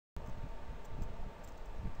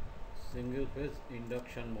Single phase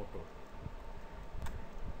induction motor.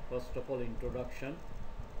 First of all, introduction.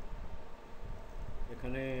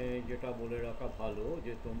 এখানে যেটা বলে রাখা ভালো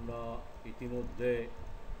যে তোমরা ইতিমধ্যে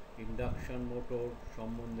ইন্ডাকশন মোটর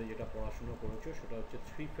সম্বন্ধে যেটা পড়াশোনা করেছো সেটা হচ্ছে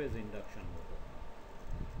 3 ফেজ ইন্ডাকশন মোটর,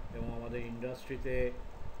 এবং আমাদের ইন্ডাস্ট্রিতে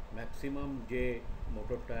ম্যাক্সিমাম যে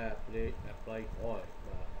মোটরটা অ্যাপ্লাই হয়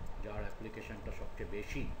বা যার অ্যাপ্লিকেশানটা সবচেয়ে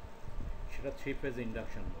বেশি সেটা 3 ফেজ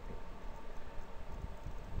ইন্ডাকশন মোটর।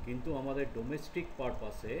 কিন্তু আমাদের ডোমেস্টিক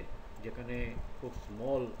পারপাসে যেখানে খুব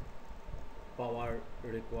স্মল পাওয়ার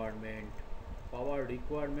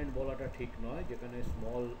রিকোয়ারমেন্ট বলাটা ঠিক নয়, যেখানে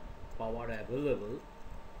স্মল পাওয়ার অ্যাভেলেবল,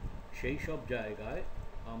 সেই সব জায়গায়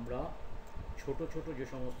আমরা ছোট ছোট যে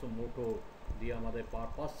সমস্ত মোটর দিয়ে আমাদের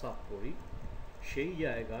পারপাস সার্ভ করি সেই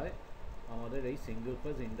জায়গায় আমাদের এই সিঙ্গেল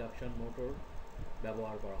ফেজ ইন্ডাকশন মোটর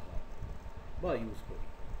ব্যবহার করা হয় বা ইউজ করি।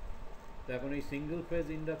 তো এখন এই সিঙ্গেল ফেজ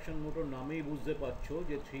ইন্ডাকশন মোটর নামেই বুঝতে পারছো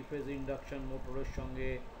যে 3 ফেজ ইন্ডাকশন মোটরের সঙ্গে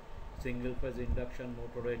সিঙ্গেল ফেজ ইন্ডাকশন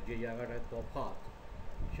মোটরের যে জায়গাটায় তফাৎ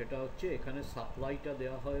সেটা হচ্ছে এখানে সাপ্লাইটা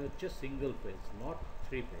দেওয়া হয় হচ্ছে single phase, not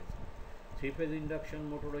 3 phase. 3 phase induction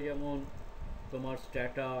মোটরে যেমন তোমার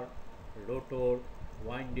স্ট্যাটার, রোটর,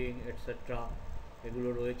 ওয়াইন্ডিং এটসেট্রা এগুলো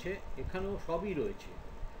রয়েছে, এখানেও সবই রয়েছে,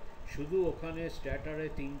 শুধু ওখানে স্ট্যাটারে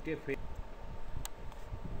 3টে ফেজ।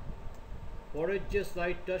 পরের যে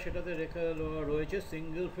স্লাইডটা সেটাতে রয়েছে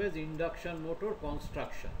single phase induction motor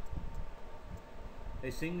construction.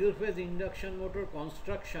 এই সিঙ্গেল ফেজ ইন্ডাকশন মোটর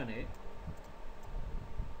কনস্ট্রাকশানে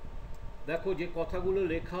দেখো যে কথাগুলো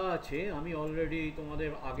লেখা আছে, আমি অলরেডি তোমাদের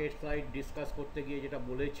আগের স্লাইড ডিসকাস করতে গিয়ে যেটা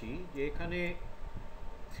বলেছি যে এখানে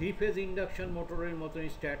 3 ফেজ ইন্ডাকশন মোটরের মতনই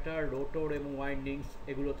স্ট্যাটার, রোটর এবং ওয়াইন্ডিংস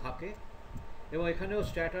এগুলো থাকে, এবং এখানেও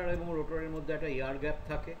স্ট্যাটার এবং রোটরের মধ্যে একটা এয়ার গ্যাপ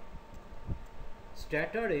থাকে।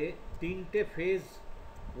 স্ট্যাটারে 3টে ফেজ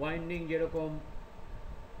ওয়াইন্ডিং যেরকম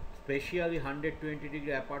স্পেশালি 120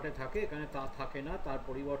 ডিগ্রি অ্যাপার্টে থাকে, এখানে তা থাকে না, তার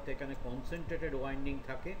পরিবর্তে এখানে কনসেন্ট্রেটেড ওয়াইন্ডিং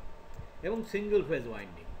থাকে এবং single phase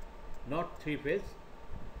winding, not 3 phase.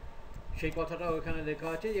 সেই কথাটাও এখানে লেখা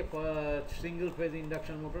আছে যে single phase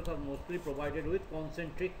induction motors R mostly provided with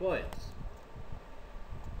concentric coals.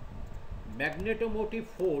 Magnetomotive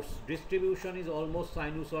force distribution is almost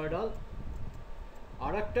সাইনুসয়েডাল।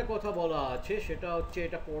 আর একটা কথা বলা আছে, সেটা হচ্ছে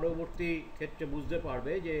এটা পরবর্তী ক্ষেত্রে বুঝতে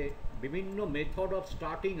পারবে যে বিভিন্ন মেথড অফ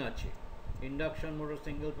স্টার্টিং আছে। Induction motor,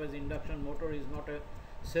 single phase induction motor is not a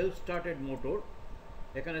self started motor.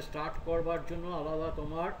 এখানে স্টার্ট করবার জন্য আলাদা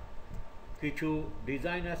তোমার কিছু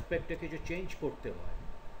ডিজাইন অ্যাসপেক্টে কিছু চেঞ্জ করতে হয়।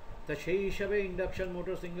 তা সেই হিসাবে induction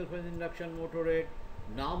motor, single phase induction মোটরের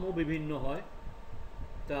নামও বিভিন্ন হয়।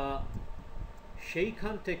 তা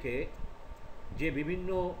সেইখান থেকে যে বিভিন্ন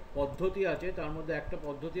পদ্ধতি আছে তার মধ্যে একটা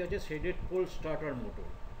পদ্ধতি আছে শেডেড পোল স্টার্টার মোটর।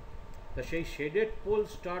 তা সেই শেডেড পোল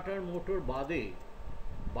স্টার্টার মোটর বাদে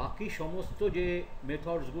বাকি সমস্ত যে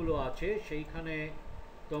মেথডসগুলো আছে সেইখানে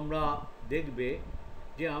তোমরা দেখবে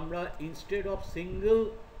যে আমরা ইনস্টেড অফ সিঙ্গেল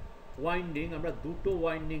ওয়াইন্ডিং আমরা দুটো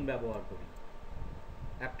ওয়াইন্ডিং ব্যবহার করি।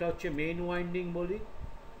 একটা হচ্ছে মেইন ওয়াইন্ডিং বলি,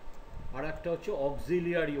 আর একটা হচ্ছে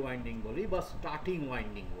অক্সিলিয়ারি ওয়াইন্ডিং বলি বা স্টার্টিং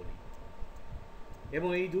ওয়াইন্ডিং বলি। এবং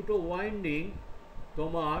এই দুটো ওয়াইন্ডিং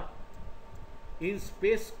তোমার ইন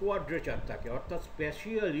স্পেস কোয়াড্রেচার থাকে, অর্থাৎ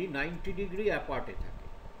স্পেশালি 90 ডিগ্রি অ্যাপার্টে থাকে।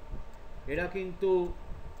 এরা কিন্তু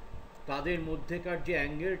তাদের মধ্যেকার যে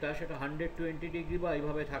অ্যাঙ্গেলটা সেটা 120 ডিগ্রি বা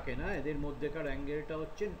এইভাবে থাকে না, এদের মধ্যেকার অ্যাঙ্গেলটা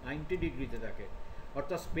হচ্ছে 90 ডিগ্রিতে থাকে,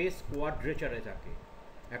 অর্থাৎ স্পেস কোয়াড্রেচারে থাকে।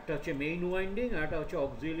 একটা হচ্ছে মেইন ওয়াইন্ডিং আর একটা হচ্ছে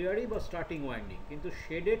অক্সিলিয়ারি বা স্টার্টিং ওয়াইন্ডিং। কিন্তু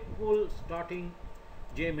শেডেড পোল স্টার্টিং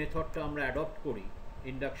যে মেথডটা আমরা অ্যাডপ্ট করি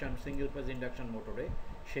ইন্ডাকশন, সিঙ্গেল ফেজ ইন্ডাকশন মোটরে,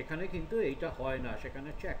 সেখানে কিন্তু এইটা হয় না। সেখানে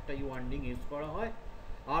হচ্ছে একটা ওয়াইন্ডিং ইউজ করা হয়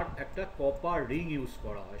আর একটা কপার রিং ইউজ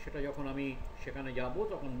করা হয়। সেটা যখন আমি সেখানে যাব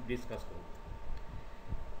তখন ডিসকাস করব।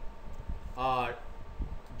 আর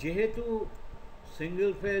যেহেতু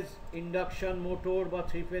সিঙ্গেল ফেজ ইন্ডাকশন মোটর বা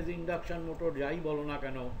 3 ফেজ ইন্ডাকশন মোটর যাই বলো না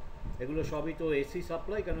কেন, এগুলো সবই তো এসি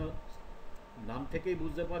সাপ্লাই। কেন নাম থেকেই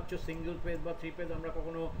বুঝতে পারছো সিঙ্গেল ফেজ বা 3 ফেজ আমরা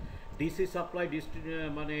কখনো ডিসি সাপ্লাই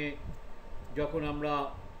মানে যখন আমরা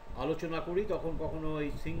আলোচনা করি তখন কখনো এই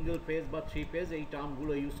সিঙ্গেল ফেজ বা 3 ফেজ এই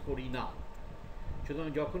টার্মগুলো ইউজ করি না। সুতরাং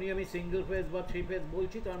যখনই আমি সিঙ্গেল ফেজ বা 3 ফেজ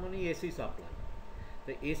বলছি তার মানে এসি সাপ্লাই।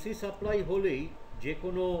 তো এসি সাপ্লাই হলেই যে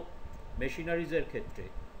কোনো মেশিনারিজের ক্ষেত্রে,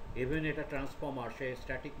 ইভেন এটা ট্রান্সফর্মার, সে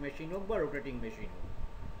স্ট্যাটিক মেশিন হোক বা রোটেটিং মেশিন হোক,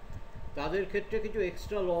 তাদের ক্ষেত্রে কিছু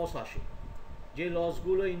এক্সট্রা লস আসে, যে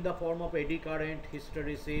লসগুলো in the form of eddy current,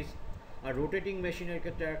 hysteresis. R rotating মেশিনের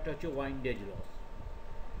ক্ষেত্রে একটা হচ্ছে ওয়াইন্ডেজ লস।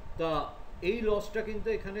 তা এই লসটা কিন্তু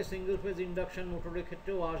এখানে সিঙ্গেল ফেজ ইন্ডাকশন মোটরের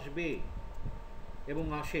ক্ষেত্রেও আসবে এবং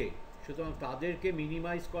আসে। সুতরাং তাদেরকে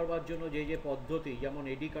মিনিমাইজ করবার জন্য যে যে পদ্ধতি, যেমন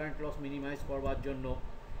এডি কারেন্ট লস মিনিমাইজ করবার জন্য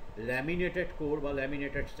ল্যামিনেটেড কোর বা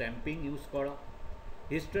ল্যামিনেটেড স্ট্যাম্পিং ইউজ করা,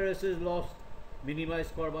 হিস্টেরেসিস লস মিনিমাইজ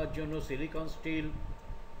করবার জন্য সিলিকন স্টিল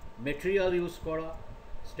মেটেরিয়াল ইউজ করা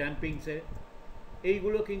স্ট্যাম্পিংসে,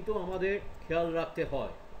 এইগুলো কিন্তু আমাদের খেয়াল রাখতে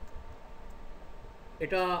হয়।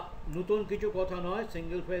 এটা নতুন কিছু কথা নয়,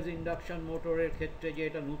 সিঙ্গেল ফেজ ইন্ডাকশন মোটরের ক্ষেত্রে যে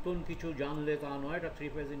এটা নতুন কিছু জানলে তা নয়, এটা 3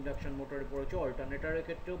 ফেজ ইন্ডাকশন মোটরে পড়েছো, অল্টারনেটারের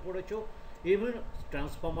ক্ষেত্রেও পড়েছো, ইভেন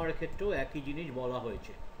ট্রান্সফর্মারের ক্ষেত্রেও একই জিনিস বলা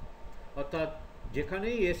হয়েছে। অর্থাৎ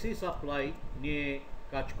যেখানেই এসি সাপ্লাই নিয়ে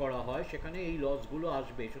কাজ করা হয় সেখানে এই লসগুলো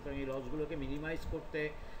আসবে, সুতরাং এই লসগুলোকে মিনিমাইজ করতে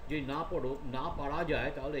যদি না পারা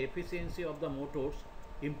যায় তাহলে efficiency of the motors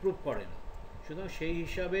improve করে না। সুতরাং সেই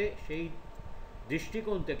হিসাবে সেই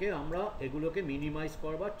দৃষ্টিকোণ থেকে আমরা এগুলোকে মিনিমাইজ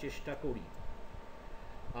করবার চেষ্টা করি।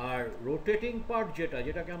 আর রোটেটিং পার্ট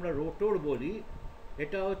যেটাকে আমরা রোটর বলি,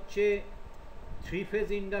 এটা হচ্ছে 3 ফেজ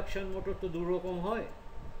ইন্ডাকশন মোটর তো দু রকম হয়,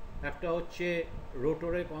 একটা হচ্ছে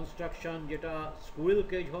রোটরের কনস্ট্রাকশন যেটা স্কুইল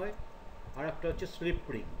কেজ হয়, আর একটা হচ্ছে স্লিপ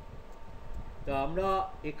রিং। তা আমরা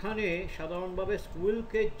এখানে সাধারণভাবে স্কুইল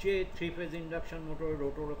কেজ যে 3 ফেজ ইন্ডাকশন মোটরের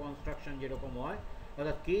রোটরের কনস্ট্রাকশন যেরকম হয়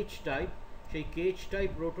অর্থাৎ কেজ টাইপ, সেই কেজ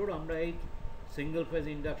টাইপ রোটর আমরা এই সিঙ্গেল ফেজ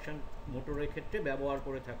ইন্ডাকশন মোটরের ক্ষেত্রে ব্যবহার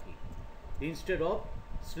করে থাকি instead of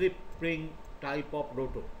slip ring type of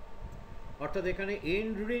rotor. অর্থাৎ এখানে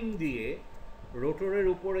এন্ড রিং দিয়ে রোটরের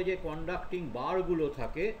উপরে যে কন্ডাক্টিং বারগুলো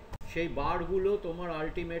থাকে সেই বারগুলো তোমার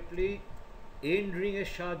আলটিমেটলি এন্ড রিংয়ের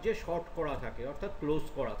সাহায্যে শর্ট করা থাকে, অর্থাৎ ক্লোজ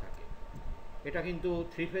করা থাকে। এটা কিন্তু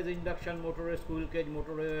 3 ফেজ ইন্ডাকশন মোটরের স্কুইল কেজ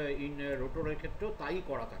রোটরের ক্ষেত্রেও তাই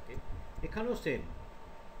করা থাকে, এখানেও সেম।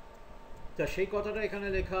 তা সেই কথাটা এখানে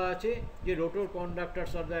লেখা আছে যে rotor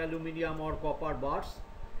conductors of the aluminum or copper bars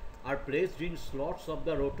are placed in slots of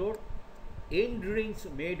the rotor. End rings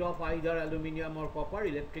made of either aluminum or copper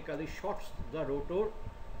electrically shorts the rotor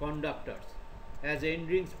conductors. As end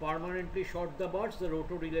rings permanently short the bars, the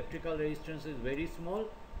rotor electrical resistance is very small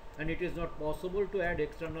and it is not possible to add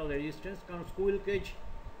external resistance. কারণ স্কুইল cage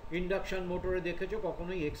induction মোটরে দেখেছো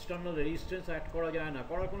কখনোই external resistance add করা যায় না,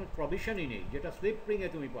 করার কোনো প্রভিশনই নেই, যেটা স্লিপ রিংয়ে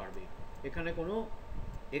তুমি পারবে। এখানে কোনো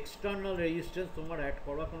এক্সটার্নাল রেজিস্ট্যান্স তোমার অ্যাড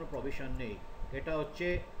করার কোনো প্রভিশন নেই। এটা হচ্ছে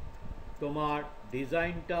তোমার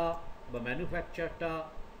ডিজাইনটা বা ম্যানুফ্যাকচারটা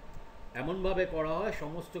এমনভাবে করা হয়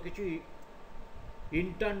সমস্ত কিছু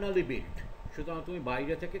ইন্টারনালি বিল্ড, সুতরাং তুমি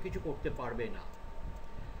বাইরে থেকে কিছু করতে পারবে না।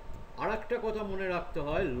 আর একটা কথা মনে রাখতে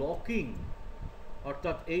হয়, লকিং,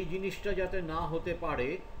 অর্থাৎ এই জিনিসটা যাতে না হতে পারে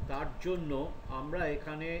তার জন্য আমরা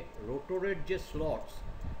এখানে রোটরের যে স্লটস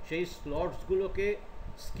সেই স্লটসগুলোকে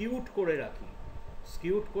স্কিউড করে রাখি।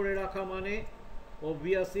 স্কিউড করে রাখা মানে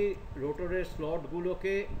অবভিয়াসলি রোটরের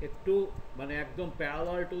স্লটগুলোকে একটু মানে একদম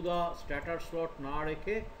parallel to the stator slot না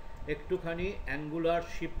রেখে একটুখানি অ্যাঙ্গুলার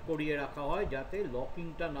শিফট করিয়ে রাখা হয় যাতে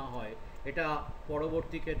লকিংটা না হয়। এটা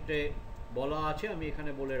পরবর্তী ক্ষেত্রে বলা আছে, আমি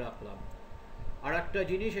এখানে বলে রাখলাম। আর একটা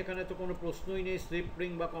জিনিস, এখানে তো কোনো প্রশ্নই নেই স্লিপ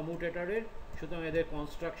রিং বা কমিউটেটরের, সুতরাং এদের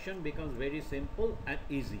construction becomes very simple and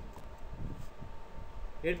easy.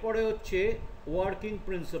 এরপরে হচ্ছে working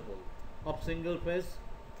principle of single phase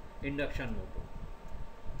induction motor.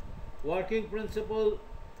 Working principle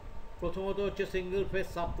প্রথমত হচ্ছে সিঙ্গেল ফেজ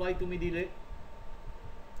সাপ্লাই তুমি দিলে,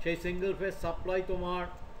 সেই সিঙ্গেল ফেজ সাপ্লাই তোমার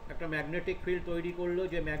একটা ম্যাগনেটিক ফিল্ড তৈরি করলো,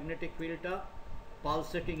 যে ম্যাগনেটিক ফিল্ডটা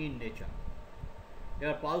পালসেটিং ইন নেচার।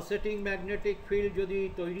 এবার পালসেটিং ম্যাগনেটিক ফিল্ড যদি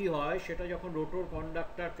তৈরি হয় সেটা যখন রোটর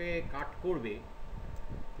কন্ডাক্টরকে কাট করবে,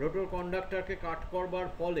 রোটর কন্ডাক্টরকে কাট করবার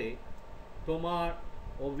ফলে তোমার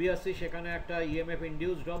অবভিয়াসলি সেখানে একটা ইএমএফ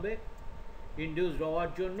ইনডিউসড হবে, ইনডিউসড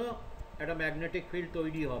হওয়ার জন্য একটা ম্যাগনেটিক ফিল্ড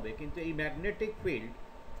তৈরি হবে। কিন্তু এই ম্যাগনেটিক ফিল্ড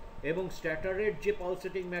এবং স্ট্যাটারের যে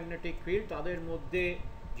পালসেটিং ম্যাগনেটিক ফিল্ড তাদের মধ্যে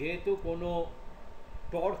যেহেতু কোনো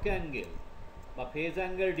টর্ক অ্যাঙ্গেল বা ফেজ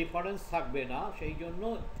অ্যাঙ্গেল ডিফারেন্স থাকবে না, সেই জন্য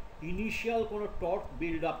ইনিশিয়াল কোনো টর্ক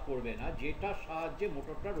বিল্ড আপ করবে না যেটার সাহায্যে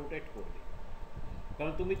মোটরটা রোটেট করবে।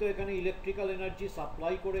 কারণ তুমি তো এখানে ইলেকট্রিক্যাল এনার্জি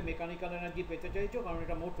সাপ্লাই করে মেকানিক্যাল এনার্জি পেতে চাইছো, কারণ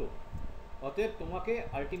এটা মোটর, অতএব তোমাকে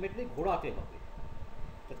আলটিমেটলি ঘোরাতে হবে।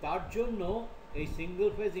 তো তার জন্য এই সিঙ্গেল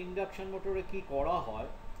ফেজ ইন্ডাকশন মোটরে কি করা হয়,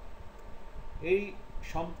 এই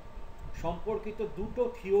সম্পর্কিত দুটো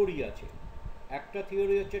থিওরি আছে। একটা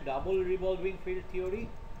থিওরি হচ্ছে ডাবল রিভলভিং ফিল্ড থিওরি,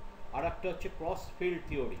 আর একটা হচ্ছে ক্রস ফিল্ড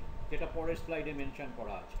থিওরি, যেটা পরের স্লাইডে মেনশন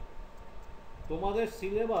করা আছে। তোমাদের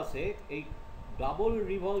সিলেবাসে এই ডাবল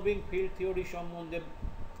রিভলভিং ফিল্ড থিওরি সম্বন্ধে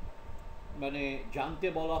মানে জানতে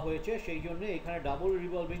বলা হয়েছে, সেই জন্য এখানে ডাবল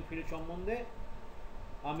রিভলভিং ফিল্ড সম্বন্ধে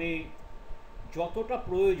আমি যতটা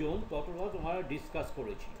প্রয়োজন ততটা তোমার ডিসকাস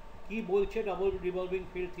করেছি। কি বলছে double revolving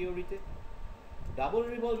field থিওরিতে? Double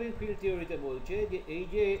revolving field থিওরিতে বলছে যে এই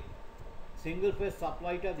যে সিঙ্গেল ফেজ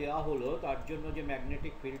সাপ্লাইটা দেওয়া হলো তার জন্য যে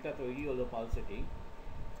ম্যাগনেটিক ফিল্ডটা তৈরি হলো পালসেটিং,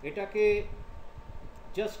 এটাকে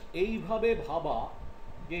জাস্ট এইভাবে ভাবা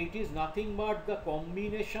যে it is nothing but the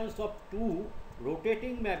combinations of two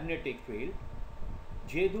rotating magnetic field,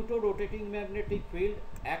 যে দুটো রোটেটিং ম্যাগনেটিক ফিল্ড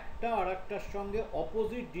একটা আর একটার সঙ্গে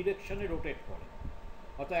অপোজিট ডিরেকশনে রোটেট করে,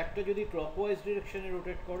 অর্থাৎ একটা যদি ক্লকওয়াইজ ডিরেকশনে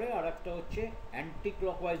রোটেট করে আর একটা হচ্ছে অ্যান্টি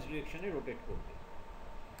ক্লকওয়াইজ ডিরেকশনে রোটেট করবে,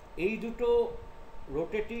 এই দুটো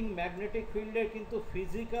রোটেটিং ম্যাগনেটিক ফিল্ডের কিন্তু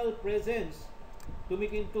ফিজিক্যাল প্রেজেন্স তুমি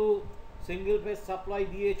কিন্তু সিঙ্গেল ফেজ সাপ্লাই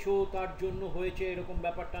দিয়েছো তার জন্য হয়েছে এরকম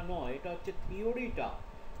ব্যাপারটা নয়। এটা হচ্ছে থিওরিটা,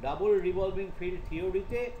 ডাবল রিভলভিং ফিল্ড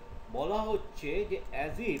থিওরিতে বলা হচ্ছে যে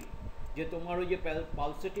অ্যাজ ইফ যে তোমার ওই যে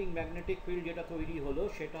পালসেটিং ম্যাগনেটিক ফিল্ড যেটা তৈরি হলো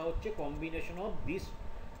সেটা হচ্ছে combination of this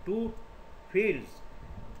two fields,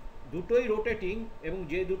 দুটোই রোটেটিং, এবং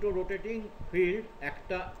যে দুটো রোটেটিং ফিল্ড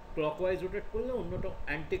একটা ক্লকওয়াইজ রোটেট করলে অন্যটা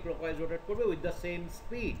অ্যান্টি ক্লকওয়াইজ রোটেট করবে উইথ দ্য সেম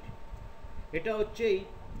স্পিড। এটা হচ্ছে এই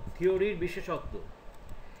থিওরির বিশেষত্ব।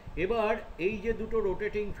 এবার এই যে দুটো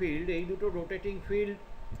রোটেটিং ফিল্ড, এই দুটো রোটেটিং ফিল্ড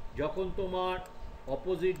যখন তোমার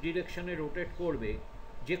অপোজিট ডিরেকশনে রোটেট করবে,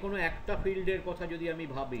 যে কোনো একটা ফিল্ডের কথা যদি আমি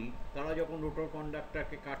ভাবি, তারা যখন রোটর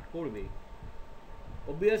কন্ডাক্টরকে কাট করবে,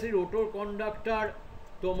 অবভিয়াসলি রোটর কন্ডাক্টর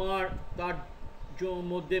তোমার তার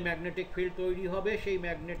মধ্যে ম্যাগনেটিক ফিল্ড তৈরি হবে, সেই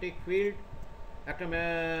ম্যাগনেটিক ফিল্ড একটা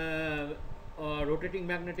রোটেটিং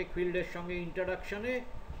ম্যাগনেটিক ফিল্ডের সঙ্গে ইন্টারাকশানে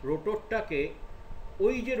রোটরটাকে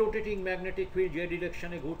ওই যে রোটেটিং ম্যাগনেটিক ফিল্ড যে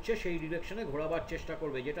ডিরেকশানে ঘুরছে সেই ডিরেকশানে ঘোরাবার চেষ্টা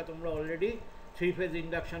করবে, যেটা তোমরা অলরেডি 3 ফেজ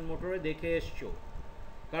ইন্ডাকশান মোটরে দেখে এসছো।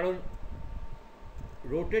 কারণ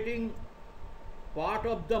rotating part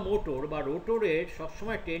of the motor বা রোটরের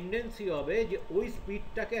সবসময় টেন্ডেন্সি হবে যে ওই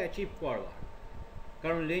স্পিডটাকে অ্যাচিভ করবার,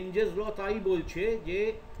 কারণ লেঞ্জেস ল তাই বলছে যে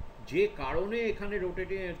যে কারণে এখানে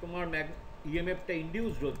রোটেটিং তোমার ইএমএফটা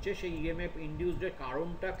ইন্ডিউসড হচ্ছে, সেই ইএমএফ ইন্ডিউসডের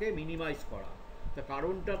কারণটাকে মিনিমাইজ করা। তা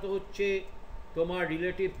কারণটা তো হচ্ছে তোমার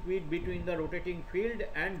relative speed between the rotating field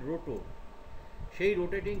and rotor. সেই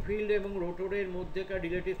রোটেটিং ফিল্ড এবং রোটরের মধ্যেকার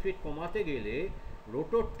রিলেটিভ স্পিড কমাতে গেলে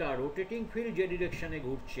রোটরটা রোটেটিং ফিল্ড যে ডিরেকশানে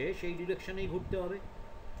ঘুরছে সেই ডিরেকশানেই ঘুরতে হবে।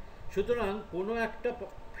 সুতরাং কোনো একটা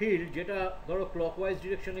ফিল্ড যেটা ধরো ক্লকওয়াইজ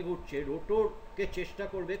ডিরেকশানে ঘুরছে, রোটরকে চেষ্টা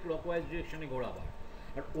করবে ক্লকওয়াইজ ডিরেকশানে ঘোরাবার,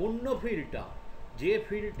 আর অন্য ফিল্ডটা যে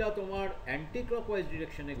ফিল্ডটা তোমার অ্যান্টি ক্লকওয়াইজ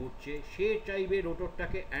ডিরেকশানে ঘুরছে সে চাইবে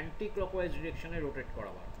রোটরটাকে অ্যান্টি ক্লকওয়াইজ ডিরেকশানে রোটেট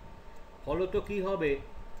করাবার। ফলত কী হবে,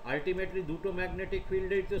 আলটিমেটলি দুটো ম্যাগনেটিক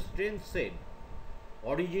ফিল্ডের তো স্ট্রেংথ সেম।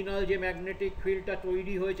 অরিজিনাল যে ম্যাগনেটিক ফিল্ডটা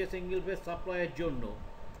তৈরি হয়েছে সিঙ্গেল ফেজ সাপ্লাইয়ের জন্য,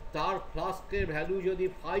 তার ফ্লাস্কের ভ্যালু যদি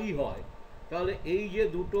ফাই হয়, তাহলে এই যে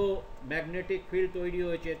দুটো ম্যাগনেটিক ফিল্ড তৈরি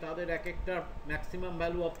হয়েছে তাদের এক একটা ম্যাক্সিমাম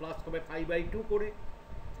ভ্যালু অফ ফ্লাস্ক হবে 5/2 করে।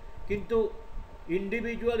 কিন্তু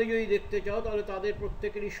ইন্ডিভিজুয়ালি যদি দেখতে চাও তাহলে তাদের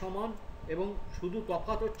প্রত্যেকেরই সমান, এবং শুধু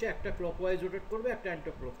তফাৎ হচ্ছে একটা ক্লকওয়াইজ রোটেট করবে, একটা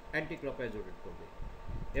অ্যান্টি ক্লকওয়াইজ রোটেট করবে,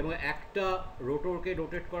 এবং একটা রোটরকে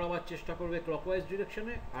রোটেট করাবার চেষ্টা করবে ক্লকওয়াইজ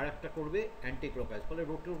ডিরেকশনে আর একটা করবে অ্যান্টি ক্লকওয়াইজ, ফলে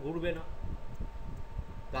রোটর ঘুরবে না।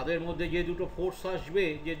 তাদের মধ্যে যে দুটো ফোর্স আসবে,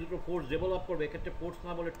 যে দুটো ফোর্স ডেভেলপ করবে, এক্ষেত্রে ফোর্স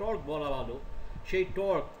না বলে টর্ক বলা ভালো, সেই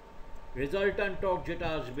টর্ক রেজাল্ট্যান্ট টর্ক যেটা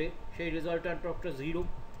আসবে সেই রেজাল্ট্যান্ট টর্কটা 0।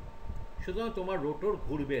 সুতরাং তোমার রোটর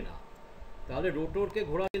ঘুরবে না। তাহলে রোটরকে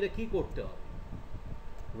ঘোরাতে গেলে কী করতে হবে,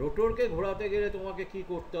 রোটরকে ঘোরাতে গেলে তোমাকে কি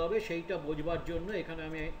করতে হবে সেইটা বোঝবার জন্য এখানে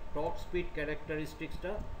আমি টর্ক স্পিড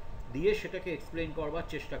ক্যারেক্টারিস্টিক্সটা দিয়ে সেটাকে এক্সপ্লেন করবার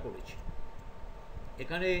চেষ্টা করেছি।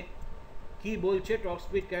 এখানে কি বলছে টর্ক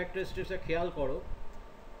স্পিড ক্যারেক্টারিস্টিক্সটা খেয়াল করো,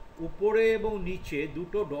 উপরে এবং নিচে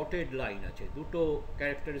দুটো ডটেড লাইন আছে, দুটো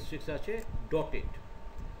ক্যারেক্টারিস্টিক্স আছে ডটেড।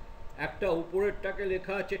 একটা উপরেরটাকে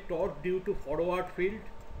লেখা আছে torque due to forward field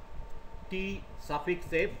T suffix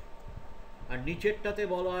F, আর নিচেরটাতে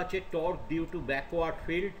বলা আছে torque due to backward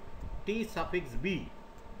field T suffix B.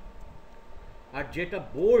 আর যেটা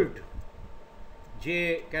বোল্ড যে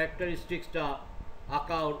ক্যারেক্টারিস্টিক্সটা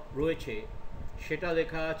আঁকা রয়েছে সেটা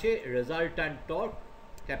লেখা আছে রেজাল্ট্যান্ট টর্ক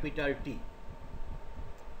ক্যাপিটাল টি।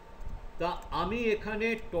 তা আমি এখানে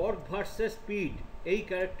টর্ক ভার্সেস স্পিড এই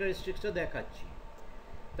ক্যারেক্টারিস্টিক্সটা দেখাচ্ছি।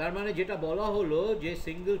 তার মানে যেটা বলা হলো যে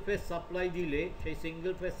সিঙ্গেল ফেজ সাপ্লাই দিলে সেই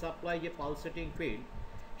সিঙ্গেল ফেজ সাপ্লাই যে পালসেটিং ফিল্ড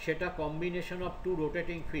সেটা combination of two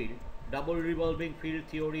rotating field, double revolving field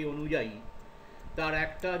theory অনুযায়ী তার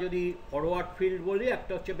একটা যদি ফরওয়ার্ড ফিল্ড বলি,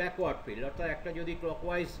 একটা হচ্ছে ব্যাকওয়ার্ড ফিল্ড। অর্থাৎ একটা যদি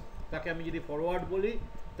ক্লকওয়াইজ তাকে আমি যদি ফরওয়ার্ড বলি,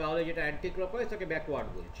 তাহলে যেটা অ্যান্টি ক্লকওয়াইজ তাকে ব্যাকওয়ার্ড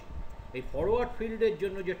বলছি। এই ফরওয়ার্ড ফিল্ডের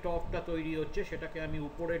জন্য যে টর্কটা তৈরি হচ্ছে সেটাকে আমি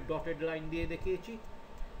উপরের ডটেড লাইন দিয়ে দেখিয়েছি,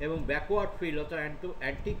 এবং ব্যাকওয়ার্ড ফিল্ড অর্থাৎ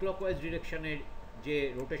অ্যান্টি ক্লকওয়াইজ ডিরেকশনের যে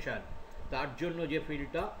রোটেশন তার জন্য যে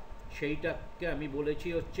ফিল্ডটা সেইটাকে আমি বলেছি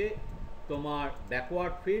হচ্ছে তোমার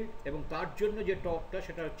ব্যাকওয়ার্ড ফিল্ড, এবং তার জন্য যে টর্কটা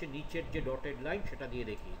সেটা হচ্ছে নিচের যে ডটেড লাইন সেটা দিয়ে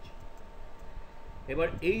দেখিয়েছি। এবার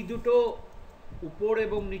এই দুটো উপর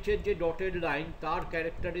এবং নিচের যে ডটেড লাইন তার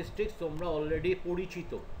ক্যারেক্টারিস্টিক্স তোমরা অলরেডি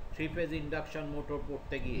পরিচিত 3 ফেজ ইন্ডাকশন মোটর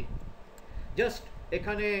পড়তে গিয়ে। জাস্ট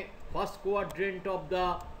এখানে first quadrant of the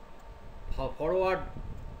forward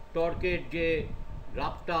টর্কের যে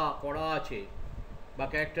গ্রাফটা করা আছে বা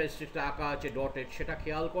ক্যারেক্টারিস্টিক্সটা আঁকা আছে ডটেড, সেটা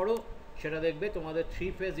খেয়াল করো, সেটা দেখবে তোমাদের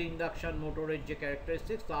 3 ফেজ ইন্ডাকশন মোটরের যে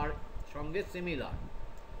ক্যারেক্টারিস্টিক্স তার সঙ্গে সিমিলার।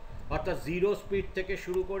 অর্থাৎ 0 স্পিড থেকে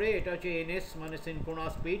শুরু করে, এটা হচ্ছে এনএস মানে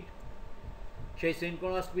সিনক্রোনাস স্পিড, সেই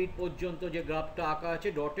সিনক্রোনাস স্পিড পর্যন্ত যে গ্রাফটা আঁকা আছে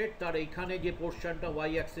ডটেড, তার এইখানে যে পোর্শনটা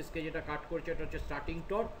ওয়াই অ্যাক্সিসকে যেটা কাট করছে এটা হচ্ছে স্টার্টিং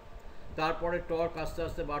টর্ক, তারপরে টর্ক আস্তে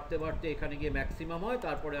আস্তে বাড়তে বাড়তে এখানে গিয়ে ম্যাক্সিমাম হয়,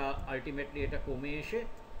 তারপরে আলটিমেটলি এটা কমে এসে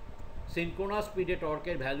সিনক্রোনাস স্পিডে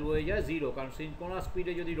টর্কের ভ্যালু হয়ে যায় 0, কারণ সিনক্রোনাস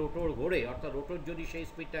স্পিডে যদি রোটর ঘোরে, অর্থাৎ রোটর যদি সেই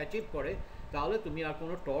স্পিডটা অ্যাচিভ করে, তাহলে তুমি আর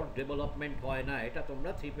কোনো টর্ক ডেভেলপমেন্ট হয় না। এটা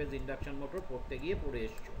তোমরা 3 ফেজ ইন্ডাকশন মোটর পড়তে গিয়ে পড়ে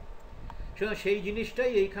এসছো। সুতরাং সেই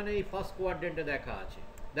জিনিসটাই এইখানে এই ফার্স্ট কোয়াড্রেন্টে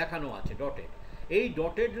দেখানো আছে ডটেড। এই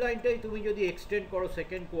ডটেড লাইনটাই তুমি যদি এক্সটেন্ড করো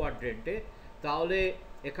সেকেন্ড কোয়াড্রেন্টে, তাহলে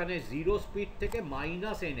এখানে 0 স্পিড থেকে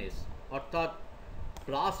 -ns, অর্থাৎ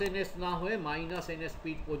 +ns না হয়ে -ns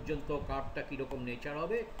স্পিড পর্যন্ত কার্ভটা কীরকম নেচার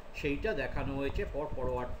হবে সেইটা দেখানো হয়েছে ফর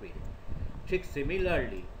ফরওয়ার্ড ফিল্ড। ঠিক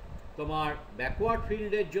সিমিলারলি তোমার ব্যাকওয়ার্ড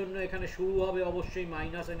ফিল্ডের জন্য এখানে শুরু হবে অবশ্যই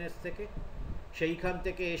 -ns থেকে, সেইখান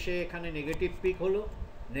থেকে এসে এখানে নেগেটিভ পিক হলো,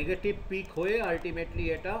 নেগেটিভ পিক হয়ে আলটিমেটলি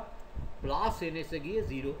এটা +ns এ গিয়ে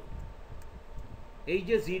 0। এই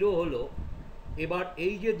যে 0 হলো, এবার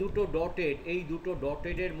এই যে দুটো ডটেড, এই দুটো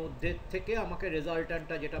ডটেডের মধ্যে থেকে আমাকে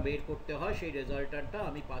রেজাল্টান্টটা যেটা বের করতে হয়, সেই রেজাল্টান্টটা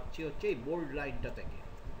আমি পাচ্ছি হচ্ছে এই বোল্ড লাইনটা থেকে।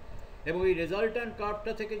 এবং এই রেজাল্টান্ট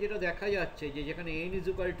কার্ভটা থেকে যেটা দেখা যাচ্ছে যে যেখানে n =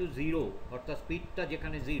 0, অর্থাৎ স্পিডটা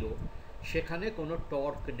যেখানে 0, সেখানে কোনো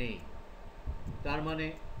টর্ক নেই। তার মানে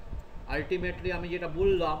আলটিমেটলি আমি যেটা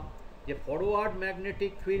বললাম যে ফরওয়ার্ড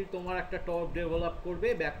ম্যাগনেটিক ফিল্ড তোমার একটা টর্ক ডেভেলপ করবে,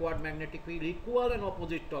 backward magnetic field equal and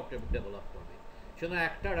opposite torque develop করবে, সেটা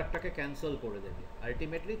একটা আর একটাকে ক্যান্সেল করে দেবে।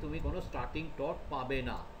 আলটিমেটলি তুমি কোনো স্টার্টিং টর্ক পাবে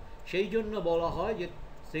না। সেই জন্য বলা হয় যে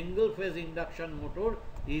single phase induction motor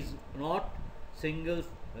is not single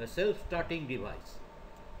self starting device,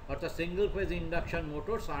 অর্থাৎ single phase induction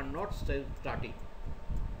motors are not self starting,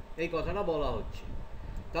 এই কথাটা বলা হচ্ছে।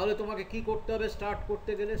 তাহলে তোমাকে কি করতে হবে স্টার্ট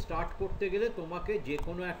করতে গেলে তোমাকে যে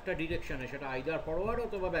কোনো একটা ডিরেকশানে, সেটা আইদার ফরওয়ার্ড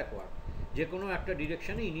অথবা ব্যাকওয়ার্ড, যে কোনো একটা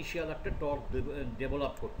ডিরেকশানে ইনিশিয়াল একটা টর্ক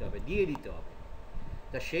ডেভেলপ করতে হবে, দিয়ে দিতে হবে।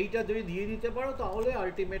 তা সেইটা যদি দিয়ে দিতে পারো তাহলে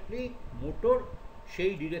আলটিমেটলি মোটর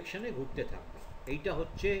সেই ডিরেকশানে ঘুরতে থাকবে। এইটা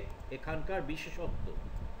হচ্ছে এখানকার বিশেষত্ব।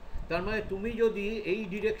 তার মানে তুমি যদি এই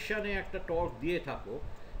ডিরেকশানে একটা টর্ক দিয়ে থাকো,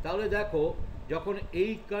 তাহলে দেখো যখন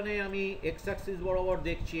এইখানে আমি এক্স অ্যাক্সিস বরাবর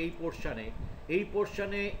দেখছি এই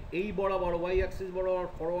পোর্শানে এই বরাবর ওয়াই অ্যাক্সিস বরাবর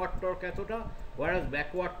ফরওয়ার্ড টর্ক এতটা, ওয়ারাস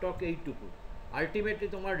ব্যাকওয়ার্ড টর্ক এইটুকু। আলটিমেটলি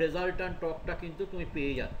তোমার রেজাল্টান্ট টর্কটা কিন্তু তুমি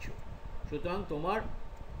পেয়ে যাচ্ছ, সুতরাং তোমার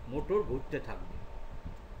মোটর ঘুরতে থাকবে।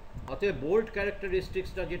 অতএব বোল্ট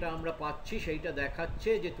ক্যারেক্টারিস্টিক্সটা যেটা আমরা পাচ্ছি সেইটা দেখাচ্ছে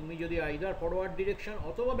যে তুমি যদি আইদার ফরওয়ার্ড ডিরেকশন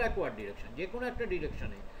অথবা ব্যাকওয়ার্ড ডিরেকশন, যে কোনো একটা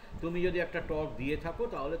ডিরেকশানে তুমি যদি একটা টর্ক দিয়ে থাকো,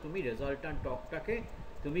 তাহলে তুমি রেজাল্টান্ট টর্কটাকে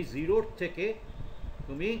তুমি 0 থেকে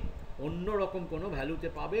তুমি অন্য রকম কোনো ভ্যালুতে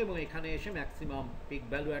পাবে এবং এখানে এসে ম্যাক্সিমাম পিক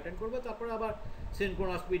ভ্যালু অ্যাটেন্ড করবে, তারপরে আবার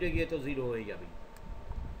সিনক্রোনাস স্পিডে গিয়ে তো 0 হয়ে যাবে।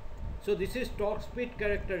 So this is torque speed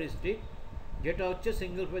characteristic, যেটা হচ্ছে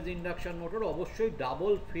সিঙ্গল ফেজ ইন্ডাকশন মোটর অবশ্যই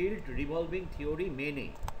ডাবল ফিল্ড রিভলভিং থিওরি মেনে।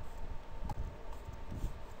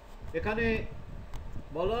 এখানে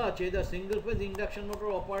বলা আছে the single phase induction motor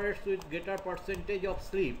operates with greater percentage of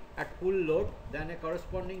slip at full load than a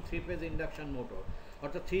corresponding 3 phase induction motor.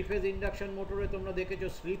 অর্থাৎ 3 phase induction মোটরে তোমরা দেখেছো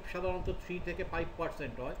স্লিপ সাধারণত 3 থেকে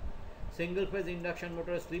 5% হয়, সিঙ্গল ফেজ ইন্ডাকশন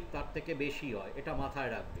মোটরের স্লিপ তার থেকে বেশি হয়, এটা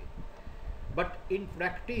মাথায় রাখবে। But in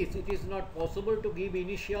practice it is not possible to give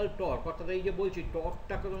initial torque, অর্থাৎ এই যে বলছি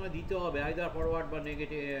টর্কটাকে তোমায় দিতে হবে আইদার ফরওয়ার্ড বা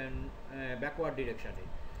নেগেটিভ ব্যাকওয়ার্ড ডিরেকশানে।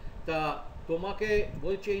 তা তোমাকে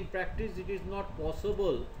বলছে in practice it is not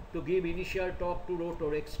possible to give initial torque two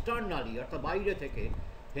rotor externally, অর্থাৎ বাইরে থেকে।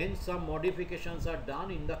 Hence some modifications are done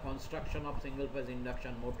in the construction of single phase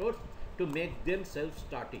induction motors to make them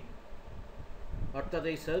self-starting. অর্থাৎ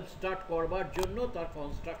এই self start করবার জন্য তার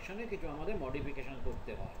কনস্ট্রাকশনে কিছু আমাদের মডিফিকেশান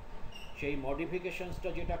করতে হয়, সেই মডিফিকেশানসটা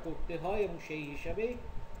যেটা করতে হয় এবং সেই হিসাবে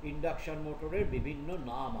ইন্ডাকশান মোটরের বিভিন্ন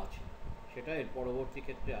নাম আছে, সেটা এর পরবর্তী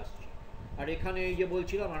ক্ষেত্রে আসছে। আর এখানে এই যে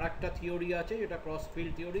বলছিলাম আর একটা থিওরি আছে যেটা ক্রস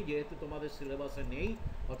ফিল্ড থিওরি, যেহেতু তোমাদের সিলেবাসে নেই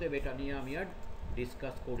অতএব এটা নিয়ে আমি আর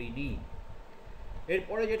ডিসকাস করিনি।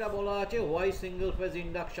 এরপরে যেটা বলা আছে why single phase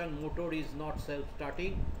induction motor is not self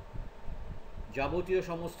starting, যাবতীয়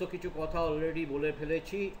সমস্ত কিছু কথা অলরেডি বলে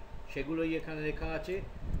ফেলেছি, সেগুলোই এখানে লেখা আছে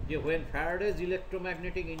যে when Faraday's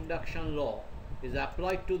electromagnetic induction law is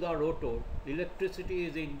applied to the rotor, electricity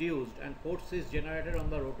is induced and force is generated on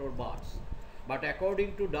the rotor bars. But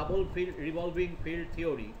according to double field revolving field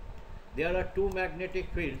theory, there are two magnetic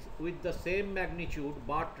fields with the same magnitude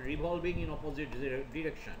but revolving in opposite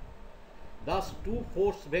direction. Thus, two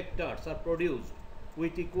force vectors are produced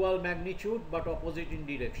with equal magnitude but opposite in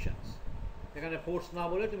directions. এখানে force না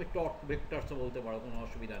বলে তুমি torque ভেক্টরসও বলতে পারো, কোনো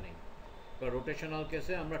অসুবিধা নেই, কারণ রোটেশনাল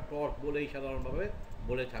কেসে আমরা টর্ক বলেই সাধারণভাবে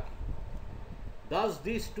বলে থাকি। Thus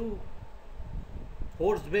these two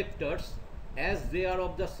force vectors, as they are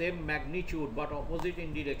of the same magnitude but opposite in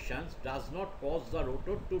directions, does not cause the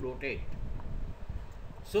rotor to rotate.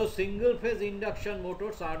 So single phase induction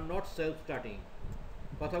motors are not self starting.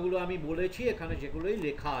 কথাগুলো আমি বলেছি, এখানে যেগুলোই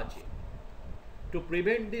লেখা আছে। To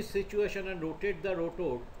prevent this situation and rotate the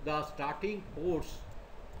rotor, the starting force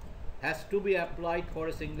has to be applied for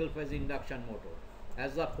a single phase induction motor.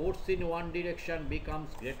 As the force in one direction becomes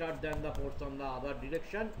greater than the force on the other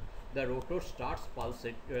direction, the rotor starts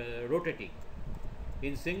rotating.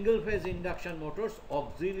 In single phase induction motors,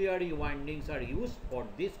 auxiliary windings are used for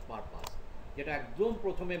this purpose. যেটা একদম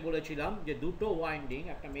প্রথমে বলেছিলাম যে দুটো winding,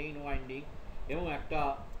 একটা main winding এবং একটা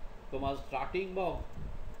তোমার স্টার্টিং বা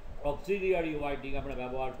অক্সিলিয়ারি ওয়াইন্ডিং আমরা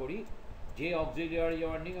ব্যবহার করি। যে অক্সিলিয়ারি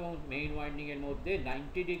ওয়াইন্ডিং এবং মেইন ওয়াইন্ডিংয়ের মধ্যে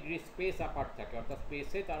 90 ডিগ্রি স্পেস অ্যাপার্ট থাকে, অর্থাৎ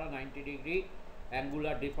স্পেসে তারা 90 ডিগ্রি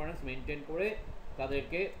অ্যাঙ্গুলার ডিফারেন্স মেনটেন করে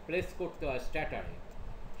তাদেরকে প্লেস করতে হয় স্ট্যাটারে।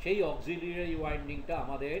 সেই অক্সিলিয়ারি ওয়াইন্ডিংটা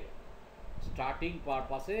আমাদের স্টার্টিং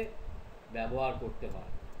পারপাসে ব্যবহার করতে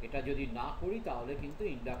হয়। এটা যদি না করি তাহলে কিন্তু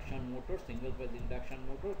induction motor, single phase induction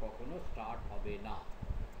motor কখনো স্টার্ট হবে না।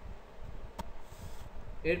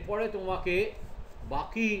 এরপরে তোমাকে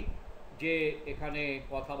বাকি যে এখানে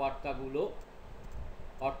কথাবার্তাগুলো,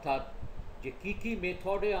 অর্থাৎ যে কী কী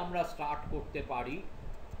মেথডে আমরা স্টার্ট করতে পারি,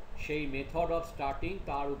 সেই মেথড অফ স্টার্টিং,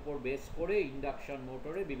 তার উপর বেস করে ইন্ডাকশন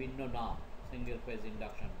মোটরে বিভিন্ন নাম সিঙ্গেল ফেজ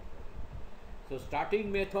ইন্ডাকশন মোটর। তো স্টার্টিং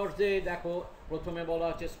মেথডসে দেখো, প্রথমে বলা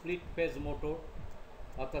আছে স্প্লিট ফেজ মোটর,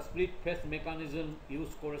 অর্থাৎ স্প্লিট ফেজ মেকানিজম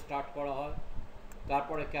ইউজ করে স্টার্ট করা হয়।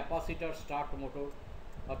 তারপরে ক্যাপাসিটার স্টার্ট মোটর,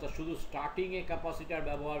 অর্থাৎ শুধু স্টার্টিংয়ে ক্যাপাসিটার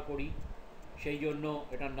ব্যবহার করি, সেই জন্য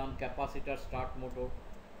এটার নাম ক্যাপাসিটার স্টার্ট মোটর।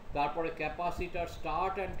 তারপরে capacitor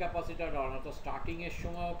start and capacitor run, অর্থাৎ স্টার্টিংয়ের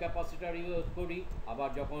সময়ও ক্যাপাসিটার ইউজ করি, আবার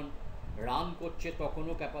যখন রান করছে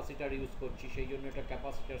তখনও ক্যাপাসিটার ইউজ করছি, সেই জন্য এটা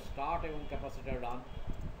ক্যাপাসিটার স্টার্ট এবং ক্যাপাসিটার রান।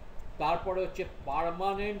 তারপরে হচ্ছে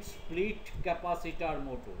পার্মানেন্ট স্প্লিট ক্যাপাসিটার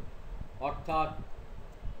মোটর, অর্থাৎ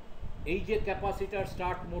এই যে ক্যাপাসিটার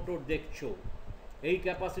স্টার্ট মোটর দেখছো, এই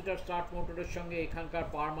ক্যাপাসিটার স্টার্ট মোটরের সঙ্গে এখানকার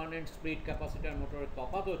পার্মানেন্ট স্প্লিট ক্যাপাসিটার মোটরের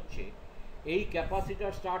তফাৎ হচ্ছে, এই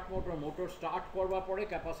ক্যাপাসিটার স্টার্ট মোটর স্টার্ট করবার পরে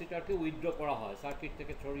ক্যাপাসিটারকে উইথড্র করা হয়, সার্কিট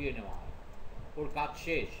থেকে সরিয়ে নেওয়া হয়, ওর কাজ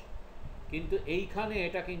শেষ। কিন্তু এইখানে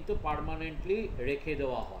এটা কিন্তু পার্মানেন্টলি রেখে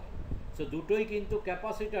দেওয়া হয়। সো দুটোই কিন্তু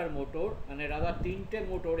ক্যাপাসিটার মোটর, মানে রাদার তিনটে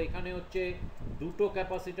মোটর। এখানে হচ্ছে দুটো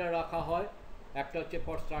ক্যাপাসিটার রাখা হয়, একটা হচ্ছে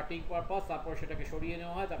ফর স্টার্টিং পারপাস, তারপর সেটাকে সরিয়ে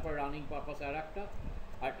নেওয়া হয়, তারপর রানিং পারপাস আর একটা।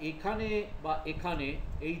 আর এখানে বা এখানে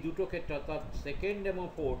এই দুটো ক্ষেত্রে, অর্থাৎ সেকেন্ড এবং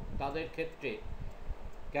ফোর্থ, তাদের ক্ষেত্রে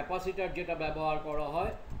ক্যাপাসিটার যেটা ব্যবহার করা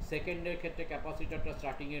হয়, সেকেন্ডের ক্ষেত্রে ক্যাপাসিটারটা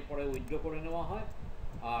স্টার্টিংয়ের পরে উইথড্র করে নেওয়া হয়,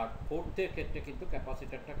 আর ফোর্থের ক্ষেত্রে কিন্তু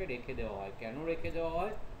ক্যাপাসিটারটাকে রেখে দেওয়া হয়। কেন রেখে দেওয়া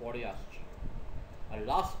হয় পরে আসছি। আর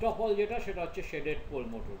লাস্ট অফ অল যেটা, সেটা হচ্ছে শেডেড পোল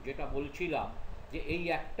মোটর, যেটা বলছিলাম যে এই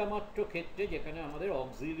একটা মাত্র ক্ষেত্রে যেখানে আমাদের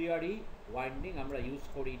অক্সিলিয়ারি ওয়াইন্ডিং আমরা ইউজ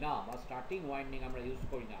করি না, বা স্টার্টিং ওয়াইন্ডিং আমরা ইউজ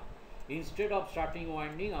করি না। ইনস্টেড অফ স্টার্টিং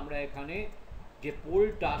ওয়াইন্ডিং আমরা এখানে যে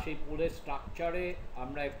পোলটা, সেই পোলের স্ট্রাকচারে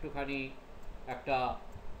আমরা একটুখানি একটা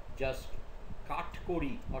জাস্ট কাট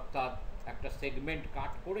করি, অর্থাৎ একটা সেগমেন্ট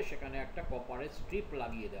কাট করে সেখানে একটা কপারের স্ট্রিপ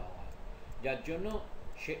লাগিয়ে দেওয়া হয়, যার জন্য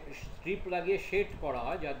স্ট্রিপ লাগিয়ে শেড করা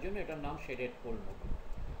হয়, যার জন্য এটার নাম শেডেড পোল মোটর।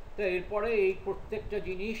 তো এরপরে এই প্রত্যেকটা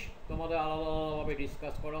জিনিস তোমাদের আলাদা আলাদাভাবে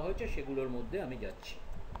ডিসকাস করা হয়েছে, সেগুলোর মধ্যে আমি যাচ্ছি।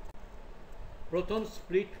 প্রথম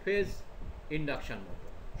স্প্লিট ফেজ ইন্ডাকশন মোটর,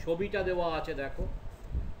 ছবিটা দেওয়া আছে দেখো।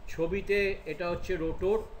 ছবিতে এটা হচ্ছে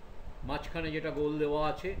রোটর, মাঝখানে যেটা গোল দেওয়া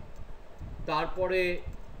আছে, তারপরে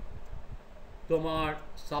তোমার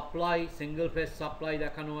সাপ্লাই, সিঙ্গেল ফেজ সাপ্লাই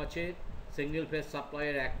দেখানো আছে। সিঙ্গেল ফেজ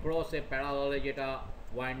সাপ্লাইয়ের অ্যাক্রসে প্যারালালে যেটা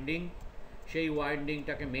ওয়াইন্ডিং, সেই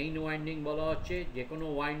ওয়াইন্ডিংটাকে মেইন ওয়াইন্ডিং বলা হচ্ছে। যে কোনো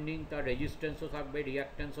ওয়াইন্ডিং তার রেজিস্ট্যান্সও থাকবে,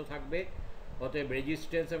 রিঅ্যাক্ট্যান্সও থাকবে, অতএব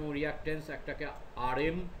রেজিস্ট্যান্স এবং রিঅ্যাক্ট্যান্স, একটাকে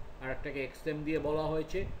RM আর একটাকে XM দিয়ে বলা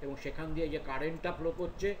হয়েছে, এবং সেখান দিয়ে যে কারেন্টটা ফ্লো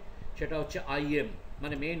করছে সেটা হচ্ছে IM,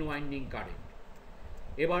 মানে মেইন ওয়াইন্ডিং কারেন্ট।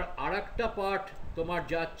 এবার আর একটা পার্ট তোমার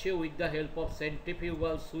যাচ্ছে with the help of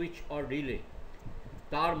centrifugal switch or relay,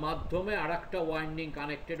 তার মাধ্যমে আর একটা ওয়াইন্ডিং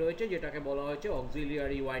কানেক্টেড হয়েছে, যেটাকে বলা হয়েছে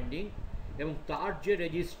অক্সিলিয়ারি ওয়াইন্ডিং, এবং তার যে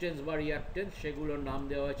রেজিস্ট্যান্স বা রিঅ্যাক্ট্যান্স সেগুলোর নাম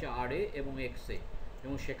দেওয়া হয়েছে RA এবং XA,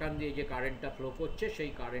 এবং সেখান দিয়ে যে কারেন্টটা ফ্লো করছে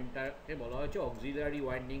সেই কারেন্টটাকে বলা হয়েছে অক্সিলিয়ারি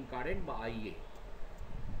ওয়াইন্ডিং কারেন্ট বা IA।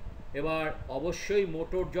 এবার অবশ্যই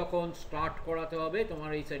মোটর যখন স্টার্ট করাতে হবে,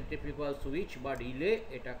 তোমার এই সেন্ট্রিফিউগাল সুইচ বা রিলে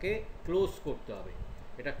এটাকে ক্লোজ করতে হবে,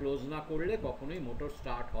 এটা ক্লোজ না করলে কখনোই মোটর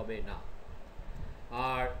স্টার্ট হবে না।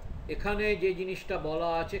 আর এখানে যে জিনিসটা বলা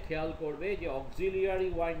আছে খেয়াল করবে যে অক্সিলিয়ারি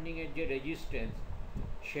ওয়াইন্ডিংয়ের যে রেজিস্ট্যান্স,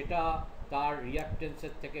 সেটা তার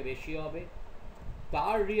রিয়াকটেন্সের থেকে বেশি হবে।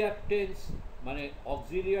 তার রিয়াকটেন্স মানে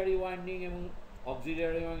অক্সিলিয়ারি ওয়াইন্ডিং এবং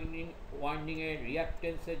অক্সিলিয়ারি ওয়াইন্ডিংয়ের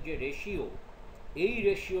রিয়াকটেন্সের যে রেশিও, এই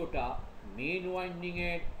রেশিওটা মেন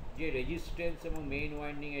ওয়াইন্ডিংয়ের যে রেজিস্ট্যান্স এবং মেন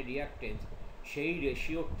ওয়াইন্ডিংয়ের রিয়াকটেন্স সেই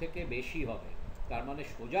রেশিওর থেকে বেশি হবে। তার মানে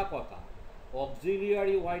সোজা কথা,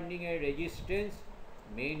 অক্সিলিয়ারি ওয়াইন্ডিংয়ের রেজিস্ট্যান্স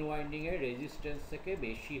মেন ওয়াইন্ডিংয়ের রেজিস্ট্যান্স থেকে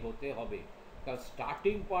বেশি হতে হবে। কারণ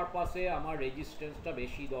স্টার্টিং পারপাসে আমার রেজিস্ট্যান্সটা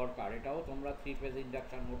বেশি দরকার, এটাও তোমরা 3 ফেজ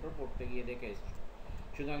ইন্ডাকশন মোটর পড়তে গিয়ে দেখে এসছো।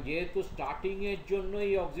 সুতরাং যেহেতু স্টার্টিংয়ের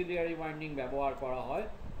জন্যই অক্সিলিয়ারি ওয়াইন্ডিং ব্যবহার করা হয়,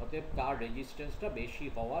 অতএব তার রেজিস্ট্যান্সটা বেশি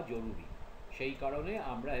হওয়া জরুরি। সেই কারণে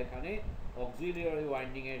আমরা এখানে অক্সিলিয়ারি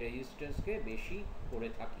ওয়াইন্ডিংয়ের রেজিস্ট্যান্সকে বেশি করে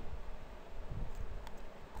থাকি।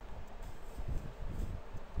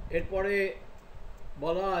 এরপরে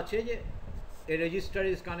বলা আছে যে a resistor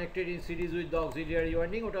is connected in series with the auxiliary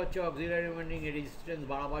winding, ওটা হচ্ছে auxiliary winding এর রেজিস্ট্যান্স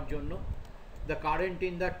বাড়াবার জন্য। the current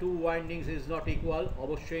in the two windings is not equal,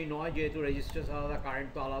 অবশ্যই নয়, যেহেতু রেজিস্ট্যান্স আলাদা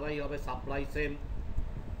কারেন্ট তো আলাদাই হবে, সাপ্লাই সেম।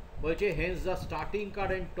 বলছে hence the starting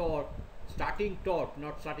current torque, starting torque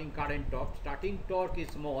not starting current torque, starting torque is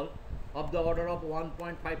small of the order of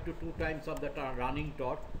 1.5 to 2 times of the running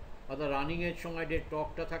torque, অর্থাৎ running এর সময় যে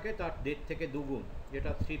টর্কটা থাকে তার 1.5 থেকে 2 গুণ,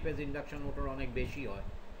 যেটা 3 ফেজ ইন্ডাকশন মোটর অনেক বেশি হয়।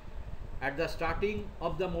 At the starting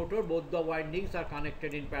of the motor both the windings are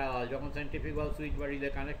connected in parallel, যখন সেন্ট্রিফিউগাল সুইচ বা রিলে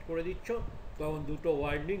কানেক্ট করে দিচ্ছ তখন দুটো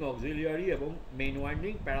ওয়াইন্ডিং অক্সিলিয়ারি এবং মেইন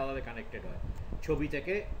ওয়াইন্ডিং প্যারালালে কানেক্টেড হয়, ছবি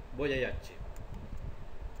থেকে বোঝা যাচ্ছে।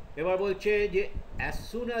 এবার বলছে যে as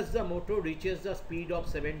soon as the motor reaches the speed of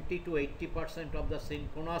 70 to 80% of the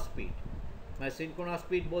synchronous speed, মানে সিনক্রোনাস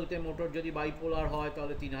স্পিড বলতে মোটর যদি বাইপোলার হয়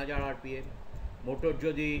তাহলে 3000 rpm, মোটর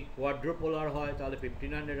যদি কোয়াড্রোপোলার হয় তাহলে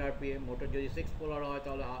 1500 rpm, মোটর যদি 6 পোলার হয়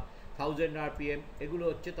তাহলে 1000 rpm, এগুলো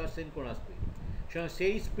হচ্ছে তার সিনক্রোনাস স্পিড।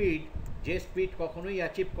 সেই স্পিড, যে স্পিড কখনোই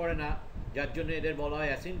অ্যাচিভ করে না, যার জন্য এদের বলা হয়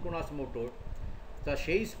অ্যাসিনক্রোনাস মোটর, তা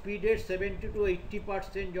সেই স্পিডের 70 to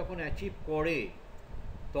 80% যখন অ্যাচিভ করে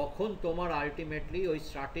তখন তোমার আলটিমেটলি ওই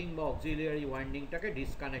স্টার্টিং বা অক্সিলিয়ারি ওয়াইন্ডিংটাকে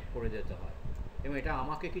ডিসকানেক্ট করে দিতে হয়। এবং এটা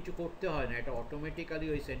আমাকে কিছু করতে হয় না, এটা অটোমেটিক্যালি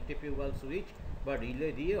ওই সেন্ট্রিফিউগাল সুইচ বা রিলে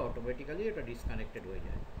দিয়ে অটোমেটিক্যালি এটা ডিসকানেক্টেড হয়ে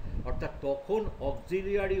যায়। অর্থাৎ তখন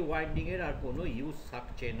অক্সিলিয়ারি ওয়াইন্ডিংয়ের আর কোনো ইউজ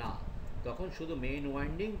থাকছে না, তখন শুধু মেইন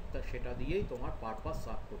ওয়াইন্ডিং সেটা দিয়েই তোমার পারপাস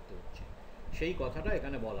সার্ভ করতে হচ্ছে, সেই কথাটা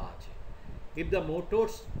এখানে বলা আছে। If the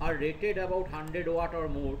motors R rated about 100 watt or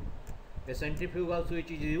more, a centrifugal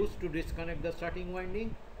switch is used to disconnect the starting winding,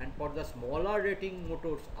 and for the smaller rating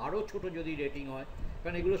motors, আরও ছোটো যদি রেটিং হয়,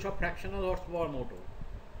 কারণ এগুলো সব ফ্র্যাকশনাল হর্স পাওয়ার মোটর,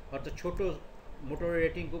 অর্থাৎ ছোটো মোটরের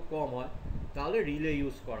রেটিং খুব কম হয়, তাহলে রিলে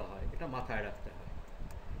ইউজ করা হয়, এটা মাথায় রাখতে হয়।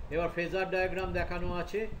 এবার ফেজার ডায়াগ্রাম দেখানো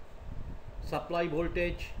আছে। সাপ্লাই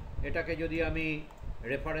ভোল্টেজ, এটাকে যদি আমি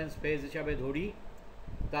রেফারেন্স ফেজ হিসাবে ধরি,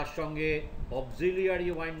 তার সঙ্গে অক্সিলিয়ারি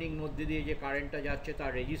ওয়াইন্ডিং মধ্যে দিয়ে যে কারেন্টটা যাচ্ছে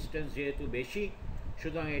তার রেজিস্ট্যান্স যেহেতু বেশি,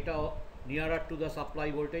 সুতরাং এটাও নিয়ারার টু দ্য সাপ্লাই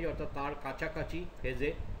ভোল্টেজ, অর্থাৎ তার কাছাকাছি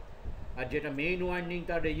ফেজে। আর যেটা মেইন ওয়াইন্ডিং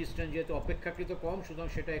তার রেজিস্ট্যান্স যেহেতু অপেক্ষাকৃত কম, সুতরাং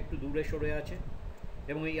সেটা একটু দূরে সরে আছে।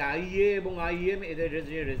 এবং এই আইএ এবং আইএম এদের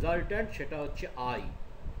যে রেজাল্ট্যান্ট সেটা হচ্ছে আই,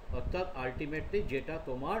 অর্থাৎ আলটিমেটলি যেটা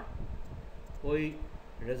তোমার ওই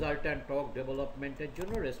রেজাল্ট্যান্ট টর্ক ডেভেলপমেন্টের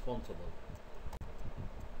জন্য রেসপন্সিবল।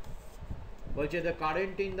 বলছে the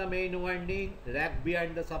current in the main winding lag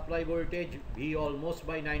behind the supply voltage V almost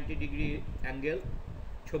by 90 degree angle.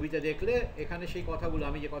 ছবিতে দেখলে এখানে সেই কথাগুলো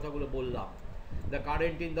আমি যে কথাগুলো বললাম, the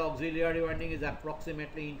current in the auxiliary winding is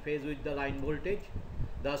approximately in phase with the line voltage,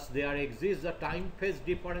 thus there exists a time phase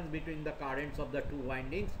difference between the currents of the two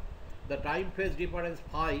windings. The time phase difference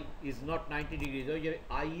phi is not 90 degrees, ওই যে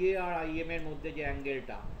IA আর IM এর মধ্যে যে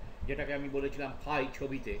অ্যাঙ্গেলটা যেটাকে আমি বলেছিলাম phi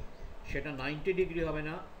ছবিতে, সেটা 90 ডিগ্রি হবে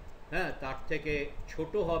না, হ্যাঁ, তার থেকে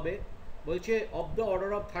ছোট হবে। বলছে of the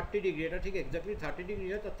order of 30 degree, এটা ঠিক এক্স্যাক্টলি 30 ডিগ্রি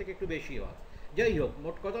হয়, তার থেকে একটু বেশি হয়, যাই হোক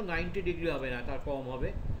মোট কথা 90 ডিগ্রি হবে না, তার কম হবে।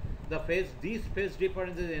 The phase, this phase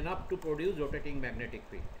difference is enough to produce rotating magnetic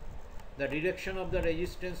field. The direction of the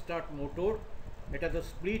resistance start motor, এটা তো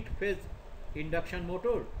স্প্লিট ফেজ ইন্ডাকশন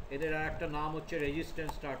মোটর, এদের আর একটা নাম হচ্ছে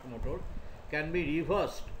resistance start motor, can be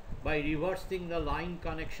reversed by reversing the line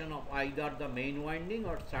connection off either the main winding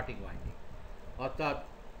or starting winding. অর্থাৎ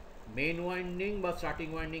main winding বা starting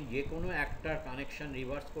winding যে কোনো একটার কানেকশন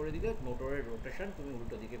রিভার্স করে দিলে মোটরের রোটেশন তুমি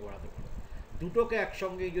উল্টো দিকে ঘোরাতে পারো। দুটোকে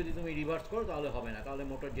একসঙ্গেই যদি তুমি রিভার্স করো তাহলে হবে না, তাহলে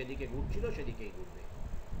মোটর যেদিকে ঘুরছিল সেদিকেই ঘুরবে,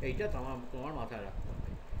 এইটা তোমার মাথায় রাখতে হবে।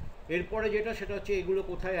 এরপরে যেটা সেটা হচ্ছে এগুলো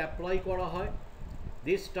কোথায় অ্যাপ্লাই করা হয়।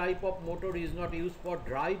 This type of motor is not use for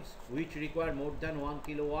drives which require more than 1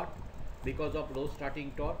 kilowatt because of low starting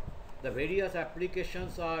torque. The various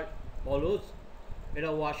applications R follows.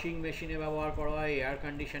 এটা ওয়াশিং মেশিনে ব্যবহার করা হয়, এয়ার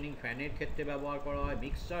কন্ডিশনিং ফ্যানের ক্ষেত্রে ব্যবহার করা হয়,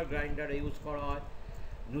 মিক্সার গ্রাইন্ডারে ইউজ করা হয়,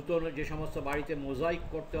 নূতন যে সমস্ত বাড়িতে মোজাইক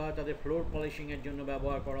করতে হয় তাদের ফ্লোর পলিশিংয়ের জন্য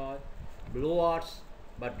ব্যবহার করা হয়, ব্লোয়ার্স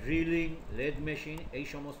বা ড্রিলিং, লেদ মেশিন, এই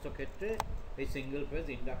সমস্ত ক্ষেত্রে এই single phase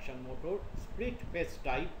induction motor split phase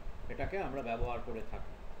type এটাকে আমরা ব্যবহার করে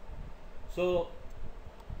থাকি। সো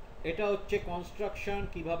এটা হচ্ছে কনস্ট্রাকশন,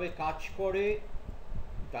 কিভাবে কাজ করে,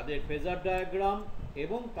 তাদের ফেজার ডায়াগ্রাম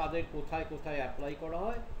এবং তাদের কোথায় কোথায় অ্যাপ্লাই করা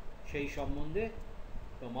হয় সেই সম্বন্ধে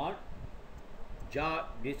তোমার যা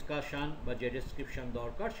ডিসকাশন বা যে ডেসক্রিপশন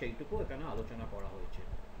দরকার সেইটুকু এখানে আলোচনা করা হয়েছে।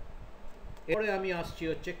 এরপরে আমি আসছি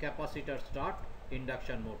হচ্ছে ক্যাপাসিটার স্টার্ট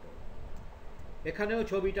ইন্ডাকশন মোটর। এখানেও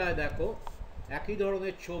ছবিটায় দেখো একই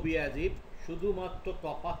ধরনের ছবি অ্যাজ ইফ, শুধুমাত্র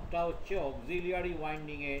তফাৎটা হচ্ছে অক্সিলিয়ারি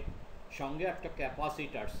ওয়াইন্ডিংয়ের সঙ্গে একটা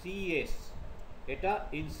ক্যাপাসিটার সিএস এটা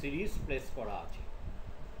ইন সিরিজ প্লেস করা আছে,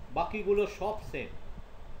 বাকিগুলো সব সেম।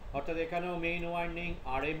 অর্থাৎ এখানেও মেইন ওয়াইন্ডিং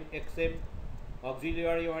আর M x M,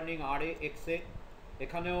 auxiliary winding আর এ এক্স এ,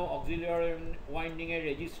 এখানেও অক্সিলিয়ারি ওয়াইন্ডিংয়ের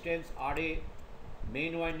রেজিস্ট্যান্স আর এ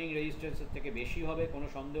মেইন ওয়াইন্ডিং রেজিস্ট্যান্সের থেকে বেশি হবে, কোনো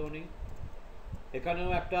সন্দেহ নেই। এখানেও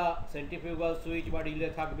একটা সেন্ট্রিফিউগাল সুইচ বা রিলে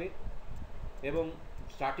থাকবে এবং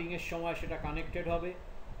স্টার্টিংয়ের সময় সেটা কানেক্টেড হবে।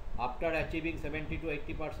 After achieving 70 to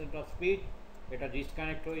 80% of speed এটা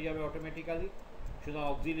ডিসকানেক্ট হয়ে যাবে অটোমেটিক্যালি, শুধু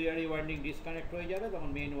অক্সিলিয়ারি ওয়াইন্ডিং ডিসকানেক্ট হয়ে যাবে, তখন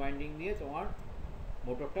মেইন ওয়াইন্ডিং নিয়ে তোমার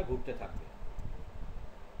মোটরটা ঘুরতে থাকবে।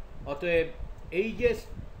 অতএব এই যে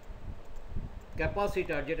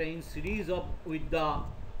ক্যাপাসিটার যেটা in series of with the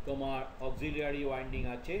তোমার অক্সিলিয়ারি ওয়াইন্ডিং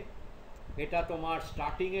আছে, এটা তোমার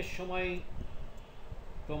স্টার্টিংয়ের সময়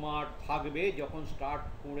তোমার থাকবে, যখন স্টার্ট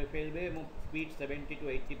করে ফেলবে এবং স্পিড 70 to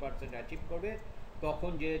 80% অ্যাচিভ করবে,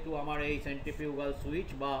 তখন যেহেতু আমার এই সেন্ট্রিফিউগাল সুইচ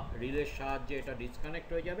বা রিলের সাহায্যে এটা ডিসকানেক্ট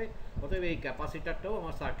হয়ে যাবে, অতএব এই ক্যাপাসিটারটাও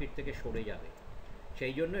আমার সার্কিট থেকে সরে যাবে।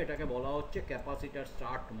 সেই জন্য এটাকে বলা হচ্ছে ক্যাপাসিটার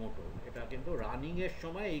স্টার্ট মোটর। এটা কিন্তু রানিংয়ের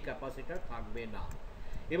সময় এই ক্যাপাসিটার থাকবে না।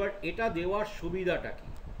 এবার এটা দেওয়ার সুবিধাটা কি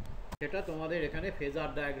সেটা তোমাদের এখানে ফেজার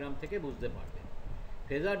ডায়াগ্রাম থেকে বুঝতে পারবে।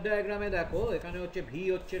 ফেজার ডায়াগ্রামে দেখো এখানে হচ্ছে ভি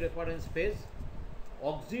হচ্ছে রেফারেন্স ফেজ,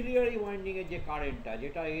 অক্সিলিয়ারি ওয়াইন্ডিংয়ের যে কারেন্টটা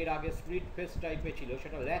যেটা এর আগে স্প্লিট ফেজ টাইপে ছিল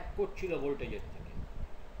সেটা ল্যাগ করছিল ভোল্টেজের থেকে,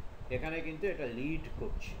 এখানে কিন্তু এটা লিড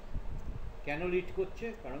করছে। কেন লিড করছে?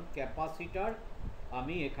 কারণ ক্যাপাসিটার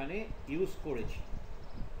আমি এখানে ইউজ করেছি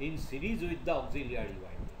in series with the auxiliary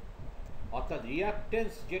winding, অর্থাৎ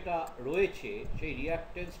রিয়াক্টেন্স যেটা রয়েছে সেই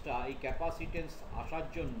রিয়াক্টেন্সটা এই ক্যাপাসিটেন্স আসার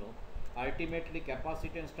জন্য আলটিমেটলি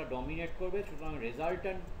ক্যাপাসিটেন্সটা ডমিনেট করবে, সুতরাং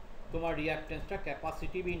রেজাল্ট্যান্ট তোমার রিয়াক্টেন্সটা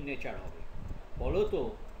ক্যাপাসিটিভ ইন নেচার হবে। ফলত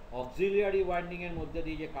অক্সিলিয়ারি ওয়াইন্ডিংয়ের মধ্যে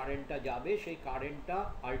দিয়ে যে কারেন্টটা যাবে সেই কারেন্টটা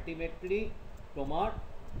আলটিমেটলি তোমার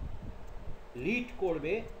লিড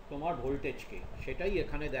করবে তোমার ভোল্টেজকে, সেটাই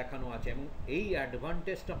এখানে দেখানো আছে। এবং এই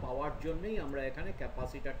অ্যাডভান্টেজটা পাওয়ার জন্যই আমরা এখানে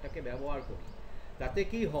ক্যাপাসিটারটাকে ব্যবহার করি। তাতে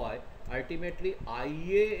কি হয়, আলটিমেটলি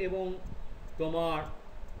আইএ এবং তোমার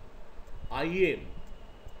আইএম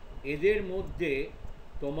এদের মধ্যে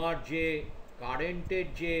তোমার যে কারেন্টের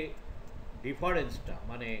যে ডিফারেন্সটা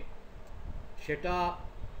মানে সেটা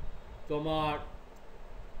তোমার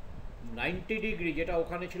 90 ডিগ্রি, যেটা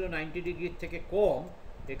ওখানে ছিল 90 ডিগ্রির থেকে কম,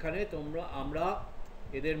 এখানে আমরা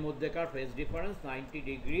এদের মধ্যেকার ফেজ ডিফারেন্স 90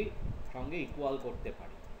 ডিগ্রি সঙ্গে ইকুয়াল করতে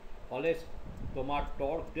পারি। ফলে তোমার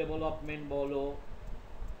টর্ক ডেভেলপমেন্ট বলো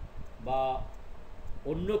বা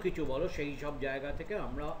অন্য কিছু বলো, সেই সব জায়গা থেকে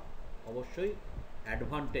আমরা অবশ্যই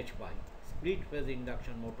অ্যাডভান্টেজ পাই স্প্লিট ফেজ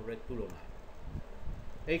ইন্ডাকশন মোটরের তুলনায়।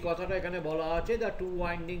 এই কথাটা এখানে বলা আছে, the two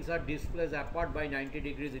ওয়াইন্ডিংস R displace apart by 90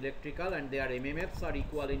 degrees electrical and there এমএমএফস R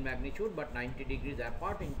equal in magnitude but 90 degrees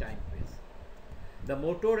apart in time phase. The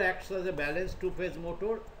motor acts as a balanced two-phase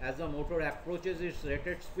motor. As the motor approaches its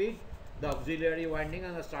rated speed, the auxiliary winding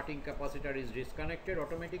and the starting capacitor is disconnected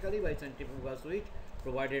automatically by centrifugal switch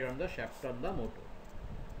provided on the shaft of the motor.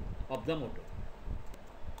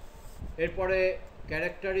 এরপরে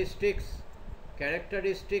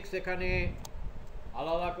characteristics এখানে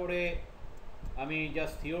আলাদা করে আমি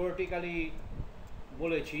just theoretically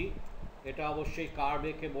বলেছি, এটা অবশ্যই curve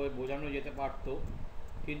এঁকে বোঝানো যেতে পারত,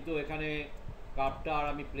 কিন্তু এখানে কার্ভটা আর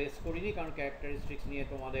আমি প্লেস করিনি, কারণ ক্যারেক্টারিস্টিক্স নিয়ে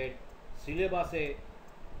তোমাদের সিলেবাসে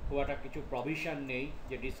খুব একটা কিছু প্রভিশন নেই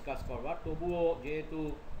যে ডিসকাস করবার। তবুও যেহেতু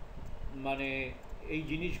মানে এই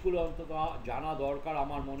জিনিসগুলো অন্তত জানা দরকার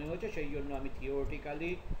আমার মনে হয়েছে, সেই জন্য আমি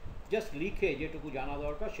থিওরিটিক্যালি জাস্ট লিখে যেটুকু জানা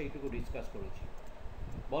দরকার সেইটুকু ডিসকাস করেছি।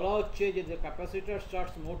 বলা হচ্ছে যে the capacitor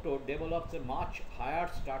starts motor develops A much higher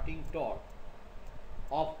starting torque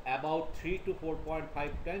of about 3 to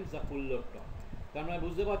 4.5 Times the full load torque. তার মানে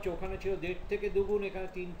বুঝতে পারছো ওখানে ছিল 1.5 থেকে 2 গুণ, এখানে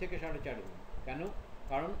 3 থেকে 4.5 গুণ। কেন?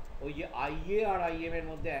 কারণ ওই যে আইএ আর আইএম এর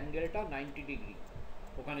মধ্যে অ্যাঙ্গেলটা 90 ডিগ্রি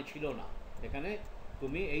ওখানে ছিল না, এখানে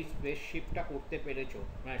তুমি এই স্পেস শিফটটা করতে পেরেছো,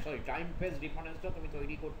 মানে টাইম ফেজ ডিফারেন্সটা তুমি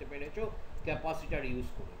তৈরি করতে পেরেছো ক্যাপাসিটার ইউজ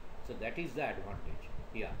করে। So that is the advantage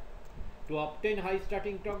here. To obtain high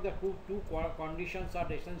starting torque, the two conditions are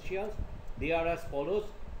essential. They are as follows.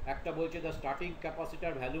 একটা বলছে the starting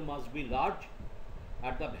capacitor value must be large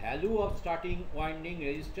and the value of starting winding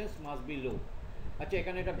resistance must be low. আচ্ছা,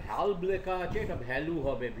 এখানে একটা valve লেখা আছে, এটা value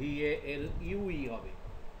হবে, VALUE হবে,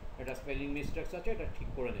 এটা স্পেলিং মিস্টেকস আছে, এটা ঠিক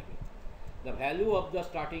করে নেবে। The value of the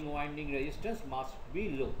starting winding resistance must be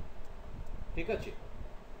low, ঠিক আছে?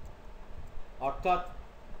 অর্থাৎ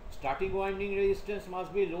starting winding resistance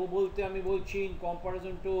must be low বলতে আমি বলছি in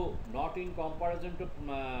comparison to, not in comparison to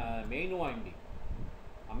main winding।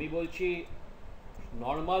 আমি বলছি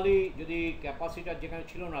নর্মালি যদি ক্যাপাসিটার যেখানে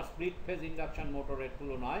ছিল না স্প্লিট ফেজ ইন্ডাকশন মোটরের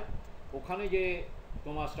তুলনায়, ওখানে যে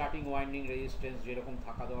তোমার স্টার্টিং ওয়াইন্ডিং রেজিস্ট্যান্স যেরকম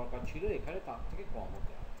থাকা দরকার ছিল এখানে তার থেকে কম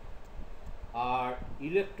হতে হবে। আর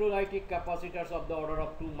electrolytic ক্যাপাসিটার্স of the order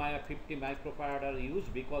of 250 microfarad R use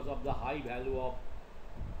because of the high value of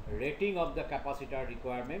rating of the capacitor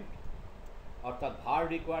requirement, অর্থাৎ ভার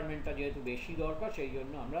রিকোয়ারমেন্টটা যেহেতু বেশি দরকার সেই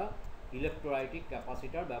জন্য আমরা ইলেকট্রোলাইটিক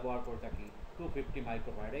ক্যাপাসিটার ব্যবহার করে থাকি 250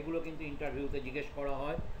 মাইক্রোফ্যারাড। এগুলো কিন্তু ইন্টারভিউতে জিজ্ঞেস করা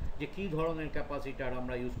হয় যে কী ধরনের ক্যাপাসিটার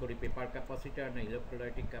আমরা ইউজ করি, পেপার ক্যাপাসিটার না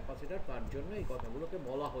ইলেকট্রোলাইটিক ক্যাপাসিটার, তার জন্য এই কথাগুলোকে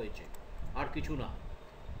বলা হয়েছে, আর কিছু না।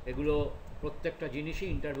 এগুলো প্রত্যেকটা জিনিসই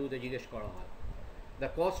ইন্টারভিউতে জিজ্ঞেস করা হয়। The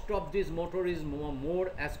cost of this motor is more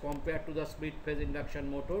as compare to the split phase induction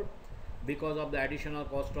motor because of the additional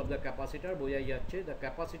cost of the capacitor। বোঝাই যাচ্ছে the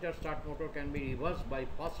capacitor start motor can be reversed by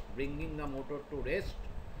first bringing the motor to rest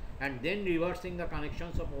and then reversing the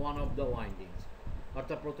connections of one of the windings।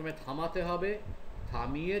 অর্থাৎ প্রথমে থামাতে হবে,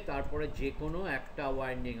 থামিয়ে তারপরে যে কোনো একটা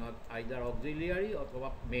ওয়াইন্ডিং আইদার অক্সিলিয়ারি অথবা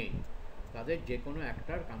মেইন, তাদের যে কোনো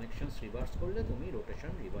একটার কানেকশনস রিভার্স করলে তুমি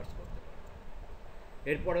রোটেশন রিভার্স করতে পারো।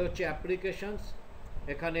 এরপরে হচ্ছে অ্যাপ্লিকেশনস।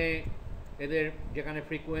 এখানে এদের যেখানে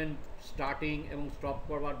ফ্রিকুয়েন্ট স্টার্টিং এবং স্টপ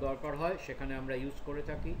করবার দরকার হয় সেখানে আমরা ইউজ করে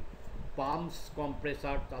থাকি। পাম্পস,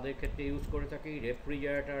 কম্প্রেসার তাদের ক্ষেত্রে ইউজ করে থাকি।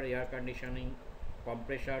 রেফ্রিজারেটর, এয়ার কন্ডিশনিং,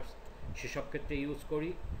 কম্প্রেসার্স সেসব ক্ষেত্রে ইউজ করি।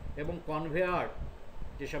 এবং কনভেয়ার,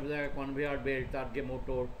 যেসব জায়গায় কনভেয়ার বেল্ট, তার যে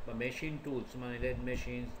মোটর বা মেশিন টুলস মানে লেদ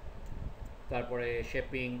মেশিনস, তারপরে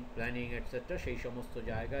শেপিং, প্ল্যানিং এটসেট্রা, সেই সমস্ত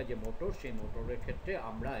জায়গায় যে মোটর, সেই মোটরের ক্ষেত্রে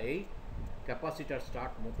আমরা এই ক্যাপাসিটার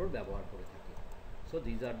স্টার্ট মোটর ব্যবহার করে থাকি। So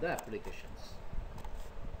these are the applications.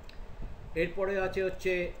 এরপরে আছে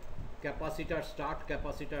হচ্ছে ক্যাপাসিটার স্টার্ট,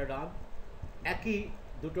 ক্যাপাসিটার রান। একই,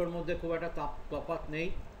 দুটোর মধ্যে খুব একটা তফাৎ নেই।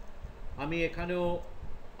 আমি এখানেও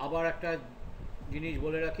আবার একটা জিনিস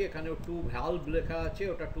বলে রাখি, এখানেও টু ভ্যালভ লেখা আছে,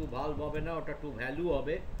 ওটা টু ভ্যালভ হবে না, ওটা টু ভ্যালু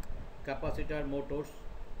হবে। ক্যাপাসিটার মোটরস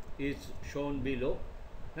ইজ শোন বিলো।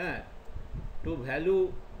 হ্যাঁ, টু ভ্যালু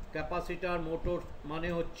ক্যাপাসিটার মোটর মানে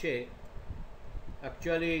হচ্ছে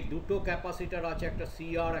অ্যাকচুয়ালি দুটো ক্যাপাসিটার আছে, একটা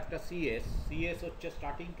সিআর একটা সিএস। সিএস হচ্ছে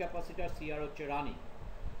স্টার্টিং ক্যাপাসিটার, সিআর হচ্ছে রানিং।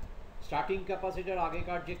 স্টার্টিং ক্যাপাসিটার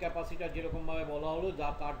আগেকার যে ক্যাপাসিটার যেরকমভাবে বলা হলো,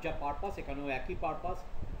 তার যা পারপাস এখানেও একই পারপাস।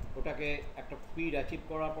 ওটাকে একটা স্পিড অ্যাচিভ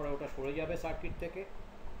করার পরে ওটা সরে যাবে সার্কিট থেকে।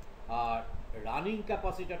 আর রানিং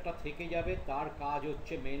ক্যাপাসিটারটা থেকে যাবে, তার কাজ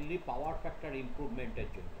হচ্ছে মেনলি পাওয়ার ফ্যাক্টর ইমপ্রুভমেন্টের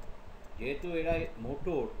জন্য। যেহেতু এরা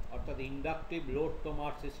মোটর অর্থাৎ ইন্ডাকটিভ লোড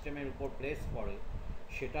তোমার সিস্টেমের উপর প্লেস করে,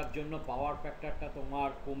 সেটার জন্য পাওয়ার ফ্যাক্টরটা তোমার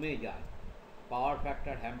কমে যায়, পাওয়ার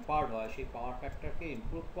ফ্যাক্টর হ্যাম্পার্ড হয়। সেই পাওয়ার ফ্যাক্টরকে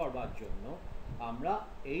ইমপ্রুভ করবার জন্য আমরা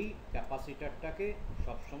এই ক্যাপাসিটারটাকে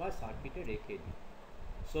সবসময় সার্কিটে রেখে দিই।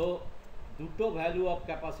 সো দুটো ভ্যালু অফ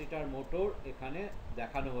ক্যাপাসিটার মোটর এখানে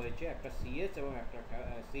দেখানো হয়েছে, একটা সিএস এবং একটা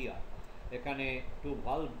সিআর। এখানে টু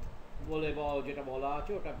ভালভ বলে যেটা বলা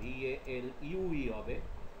আছে ওটা VALUE হবে,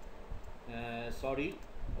 সরি,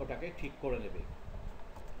 ওটাকে ঠিক করে নেবে।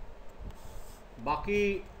 বাকি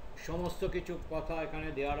সমস্ত কিছু কথা এখানে,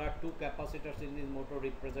 দেয়ার আর two ক্যাপাসিটার্স in this motor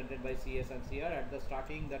represented by CS and CR. At the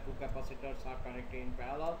starting the two ক্যাপাসিটার্স are connected in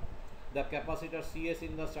parallel. The capacitor CS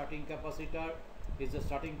in the starting capacitor is the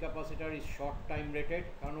starting capacitor is short time rated,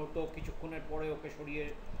 কারণ ও তো কিছুক্ষণের পরে ওকে সরিয়ে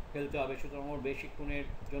ফেলতে হবে, সুতরাং ওর বেশিক্ষণের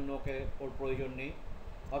জন্য ওর প্রয়োজন নেই।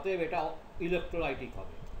 অতএব এটা ইলেকট্রোলাইটিক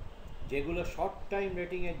হবে। যেগুলো শর্ট টাইম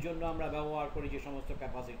রেটিংয়ের জন্য আমরা ব্যবহার করি, যে সমস্ত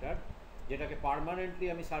ক্যাপাসিটার যেটাকে পার্মানেন্টলি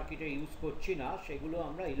আমি সার্কিটে ইউজ করছি না, সেগুলো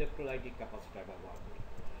আমরা ইলেকট্রোলাইটিক ক্যাপাসিটার ব্যবহার করি।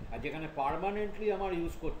 আর যেখানে পার্মানেন্টলি আমার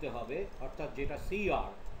ইউজ করতে হবে, অর্থাৎ যেটা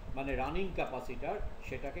সিআর মানে রানিং ক্যাপাসিটার,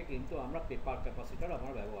 সেটাকে কিন্তু আমরা পেপার ক্যাপাসিটার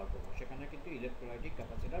আমরা ব্যবহার করব, সেখানে কিন্তু ইলেকট্রোলাইটিক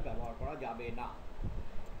ক্যাপাসিটার ব্যবহার করা যাবে না।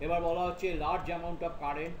 এবার বলা হচ্ছে large amount of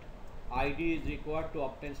current ID is required to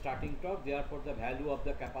obtain starting torque, therefore the value of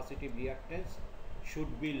the capacitive reactance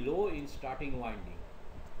should be low in starting winding।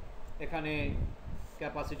 এখানে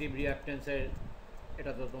ক্যাপাসিটিভ রিঅ্যাকট্যান্সের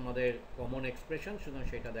এটা তো তোমাদের কমন এক্সপ্রেশন, সুতরাং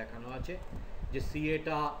সেটা দেখানো আছে যে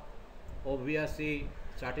সিএটা অবভিয়াসলি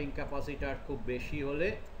স্টার্টিং ক্যাপাসিটার খুব বেশি হলে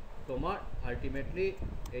তোমার আলটিমেটলি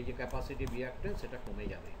এই যে ক্যাপাসিটিভ রিঅ্যাকট্যান্স সেটা কমে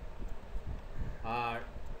যাবে। আর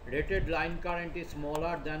rated line current is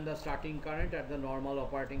smaller than the starting current at the normal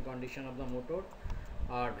operating condition of the motor.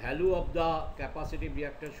 Our value of the capacitive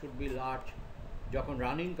reactor should be large যখন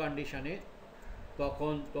রানিং কন্ডিশনে,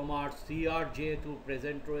 তখন তোমার সিআর যেহেতু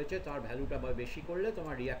প্রেজেন্ট রয়েছে তার ভ্যালুটা বেশি করলে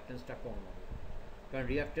তোমার রিয়াক্টেন্সটা কম হবে, কারণ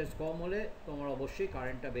রিয়াক্টেন্স কম হলে তোমার অবশ্যই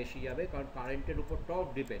কারেন্টটা বেশি যাবে, কারণ কারেন্টের উপর টর্ক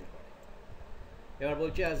ডিপেন্ড করে। এবার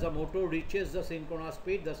বলছে as the motor reaches the synchronous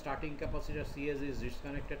speed, the starting capacitor CS is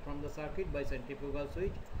disconnected from the circuit by centrifugal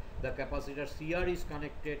switch. The capacitor CR is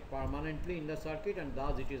connected permanently in the circuit and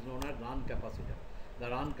thus it is known as run capacitor. The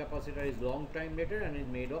run capacitor is long time later and is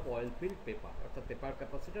made of oil filled paper, অর্থাৎ paper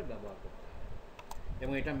capacitor ব্যবহার করতে হয়,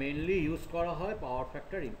 এবং এটা mainly use করা হয় power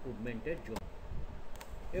factor ইমপ্রুভমেন্টের জন্য।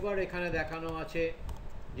 এবার এখানে দেখানো আছে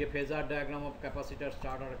যে phasor diagram of capacitor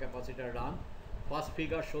start R capacitor run. First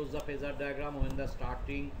figure shows the phasor diagram when the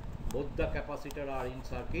starting both the capacitor are in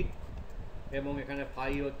circuit, এবং এখানে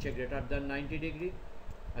phi হচ্ছে greater than 90 degree,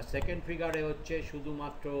 আর সেকেন্ড ফিগারে হচ্ছে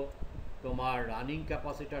শুধুমাত্র তোমার রানিং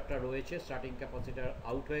ক্যাপাসিটারটা রয়েছে, স্টার্টিং ক্যাপাসিটার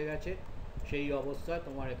আউট হয়ে গেছে, সেই অবস্থায়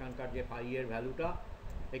তোমার এখানকার যে phi এর ভ্যালুটা,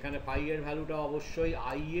 এখানে phi এর ভ্যালুটা অবশ্যই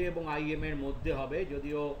IA এবং IM এর মধ্যে হবে,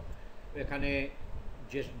 যদিও এখানে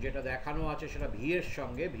যেটা দেখানো আছে সেটা ভি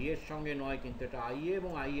এর সঙ্গে নয়, কিন্তু এটা IA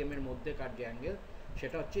এবং IM এর মধ্যেকার যে অ্যাঙ্গেল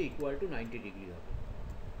সেটা হচ্ছে ইকুয়াল টু 90 ডিগ্রি হবে।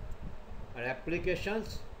 আর অ্যাপ্লিকেশনস,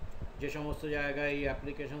 যে সমস্ত জায়গায় এই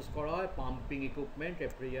অ্যাপ্লিকেশনস করা হয়, pumping equipment,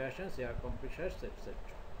 রেফ্রিজারেশনস, air কম্প্রেসার্স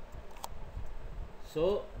etcetera. So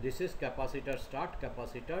this is capacitor start,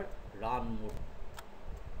 capacitor run mode.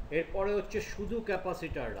 এরপরে হচ্ছে শুধু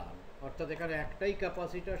ক্যাপাসিটার রান, অর্থাৎ এখানে একটাই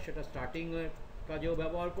ক্যাপাসিটার, সেটা স্টার্টিংয়ের কাজেও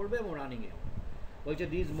ব্যবহার করবে এবং রানিংয়েও। বলছে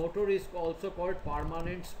this motor is also called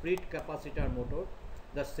permanent split capacitor motor.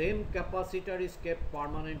 The same capacitor is kept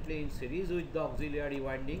permanently in series with the auxiliary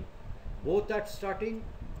winding both at starting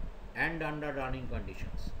and under running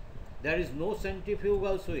conditions. There is no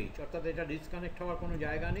centrifugal switch, অর্থাৎ এটা disconnect হওয়ার কোনো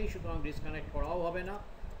জায়গা নেই, সুতরাং disconnect করাও হবে না,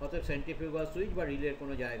 অর্থাৎ সেন্ট্রিফিউগাল সুইচ বা রিলের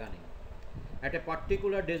কোনো জায়গা নেই। At a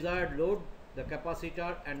particular desired load, the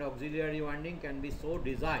capacitor and auxiliary winding can be so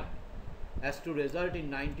designed as to result in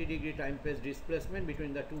 90 degree time phase displacement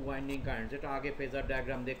between the two winding currents, যেটা আগে ফেজার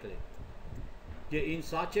ডায়াগ্রাম দেখলে। In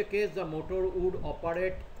such a case, the motor would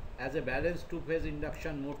operate as a balanced two-phase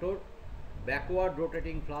induction motor. Backward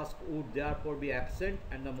rotating flask would therefore be absent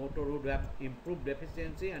and the motor would have improved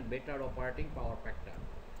efficiency and better operating power factor.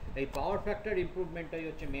 এই power factor ইমপ্রুভমেন্টটাই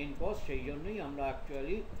হচ্ছে main cause, সেই জন্যই আমরা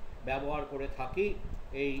actually ব্যবহার করে থাকি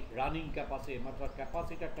এই running capacity, অর্থাৎ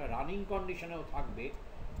ক্যাপাসিটারটা রানিং কন্ডিশনেও থাকবে,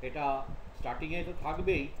 এটা স্টার্টিংয়ে তো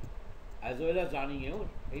থাকবেই, অ্যাজ ওয়েল অ্যাজ রানিংয়েও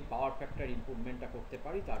এই পাওয়ার ফ্যাক্টর ইমপ্রুভমেন্টটা করতে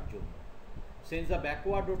পারি তার জন্য। Since the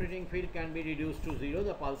backward rotating field can be reduced to zero,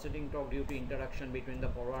 the pulsating torque due to interaction between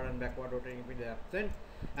the forward and backward rotating field is absent,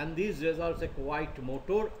 and this results a quiet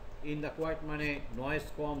motor. In the quiet mane noise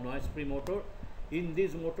com, noise free motor. In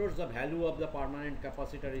these motors, the value of the permanent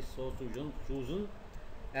capacitor is so chosen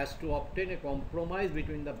as to obtain a compromise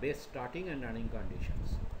between the best starting and running conditions.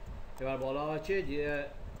 এবার বলা হচ্ছে যে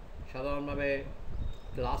সাধারণভাবে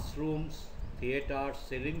classrooms, theatre,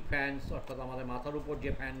 ceiling fans, অর্থাৎ আমাদের মাথার উপর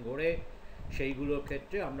যে ফ্যান ঘোরে সেইগুলোর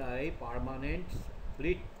ক্ষেত্রে আমরা এই permanent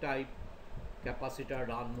split type capacitor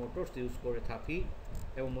run motors use করে থাকি।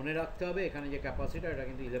 এবং মনে রাখতে হবে এখানে যে ক্যাপাসিটার, এটা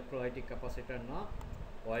কিন্তু ইলেকট্রোলাইটিক ক্যাপাসিটার না,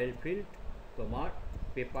 অয়েল ফিল্ড তোমার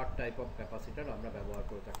পেপার টাইপ অফ ক্যাপাসিটার আমরা ব্যবহার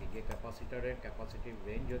করে থাকি, যে ক্যাপাসিটারের ক্যাপাসিটিভ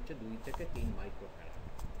রেঞ্জ হচ্ছে 2 থেকে 3 মাইক্রোফ্যারাড।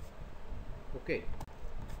 ওকে,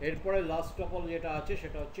 এরপরে লাস্ট অফ অল যেটা আছে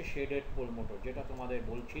সেটা হচ্ছে শেডেড পোল মোটর, যেটা তোমাদের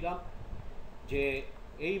বলছিলাম যে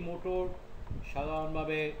এই মোটর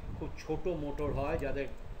সাধারণভাবে খুব ছোট মোটর হয়, যাদের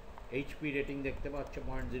এইচপি রেটিং দেখতে পাচ্ছ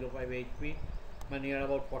 0.05 HP, মানে নিয়ার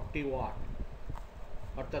অ্যাবাউট 40 ওয়াট,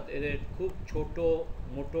 অর্থাৎ এদের খুব ছোট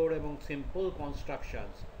মোটর এবং simple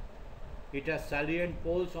constructions. It has salient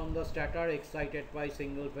poles on the stator excited by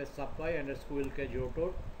single phase supply and a squirrel cage rotor.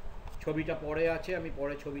 ছবিটা পরে আছে, আমি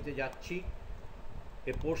পরে ছবিতে যাচ্ছি।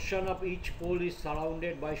 A portion of each pole is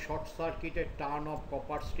surrounded by short circuited turn of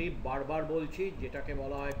copper strip, বারবার বলছি, যেটাকে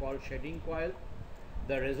বলা হয় called shedding coil.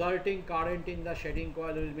 The resulting current in the shedding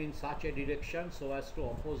coil will be in such a direction so as to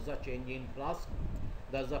oppose the change in flux.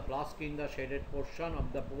 Thus the flux in the shaded portion of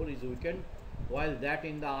the pole is weakened while that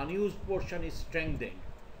in the unused portion is strengthened.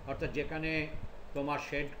 অর্থাৎ যেখানে তোমার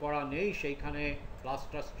shade করা নেই সেইখানে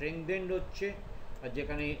ফ্লাক্সটা স্ট্রেংথেন্ড হচ্ছে, আর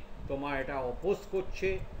যেখানে তোমার এটা অপোজ করছে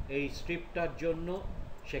এই স্ট্রিপটার জন্য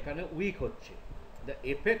সেখানে উইক হচ্ছে। The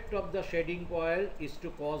effect of the shedding coil is to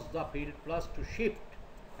cause the field flux to shift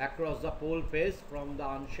across the pole face from the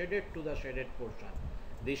unshaded to the shaded portion.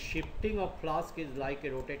 This shifting of flux is like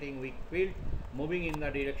a rotating weak field moving in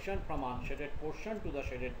the direction from unshaded portion to the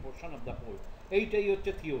shaded portion of the pole. এইটাই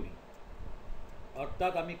হচ্ছে theory.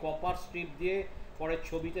 অর্থাৎ আমি copper strip দিয়ে পরের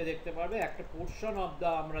ছবিতে দেখতে পারবে একটা পোর্শন অফ দ্য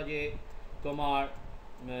আমরা যে তোমার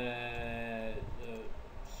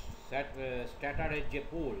স্ট্যাটারের যে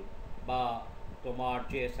পোল বা তোমার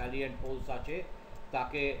যে স্যালিয়েন্ট পোলস আছে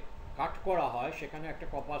তাকে কাট করা হয়, সেখানে একটা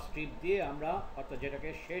কপার স্ট্রিপ দিয়ে আমরা অর্থাৎ যেটাকে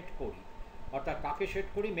শেড করি, অর্থাৎ কাকে শেড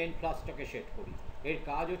করি, মেন ফ্লাসটাকে শেড করি। এর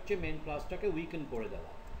কাজ হচ্ছে মেন ফ্লাসটাকে উইকেন করে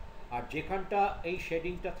দেওয়া। আর যেখানটা এই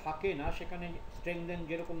শেডিংটা থাকে না সেখানে স্ট্রেংথেন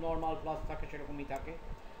যেরকম নর্মাল ফ্লাস থাকে সেরকমই থাকে,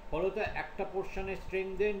 ফলত একটা পোর্শনে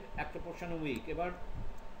স্ট্রেংথেন একটা পোর্শনে উইক। এবার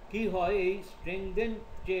কি হয়, এই স্ট্রেংথেন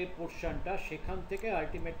যে পোর্শনটা সেখান থেকে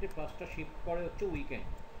আলটিমেটলি ফ্লাসটা শিফট করে হচ্ছে উইকেন্ড,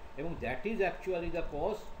 এবং that is actually the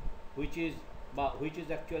cause which is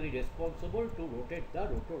actually responsible to rotate the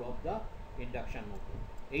rotor of the induction motor.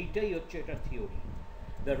 এইটাই হচ্ছে এটার theory.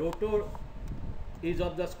 The rotor is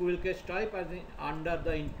of the squirrel cage type as under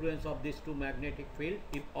the influence of these two magnetic field,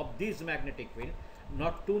 of this magnetic field,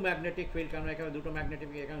 not two magnetic field, কারণ এখানে দুটো magnetic,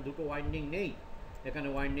 এখানে দুটো winding নেই, এখানে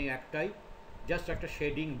ওয়াইন্ডিং একটাই, জাস্ট একটা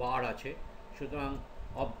শেডিং বার আছে। সুতরাং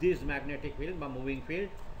of this magnetic field বা moving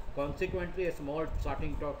field, consequently a small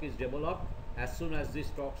starting torque is developed. As soon as this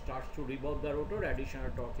torque starts to revolve the rotor,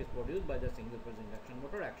 additional torque is produced by the single phase induction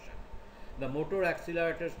motor action. The motor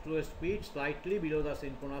accelerates to a speed slightly below the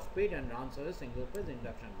synchronous speed and runs as a single phase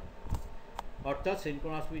induction motor. অর্থাৎ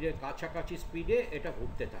synchronous স্পিডের কাছাকাছি স্পিডে এটা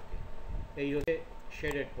ঘুরতে থাকে। এই হচ্ছে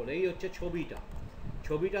shaded pole. এই হচ্ছে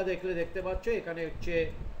ছবিটা দেখলে দেখতে পাচ্ছ এখানে হচ্ছে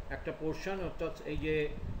একটা পোর্শন, অর্থাৎ এই যে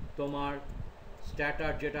তোমার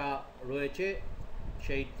স্ট্যাটার যেটা রয়েছে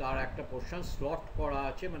সেই তার একটা পোর্শন স্লট করা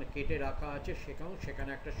আছে, মানে কেটে রাখা আছে, সেখানে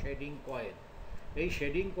একটা শেডিং কয়েল। এই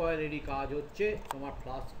শেডিং কয়েলেরই কাজ হচ্ছে তোমার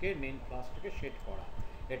মেন ফ্লাস্ককে শেড করা।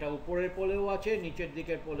 এটা উপরের পোলেও আছে, নিচের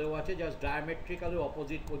দিকের পোলেও আছে, জাস্ট ডায়ামেট্রিক্যালি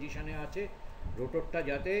অপোজিট পজিশনে আছে, রোটরটা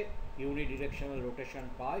যাতে ইউনিডিরেকশনাল রোটেশন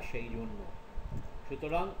পায় সেই জন্য।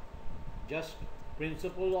 সুতরাং জাস্ট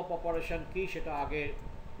প্রিন্সিপল অফ অপারেশন কি সেটা আগের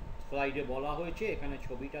স্লাইডে বলা হয়েছে, এখানে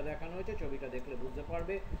ছবিটা দেখানো হয়েছে, ছবিটা দেখলে বুঝতে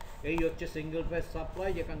পারবে। এই হচ্ছে সিঙ্গেল ফেজ সাপ্লাই,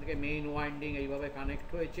 যেখান থেকে মেইন ওয়াইন্ডিং এইভাবে কানেক্ট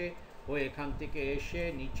হয়েছে, ও এখান থেকে এসে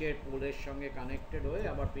নিচের পোলের সঙ্গে কানেক্টেড হয়ে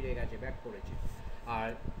আবার ফিরে গেছে, ব্যাক করেছে। আর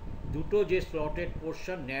দুটো যে স্লটেড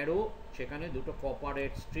পোর্শন ন্যারো, সেখানে দুটো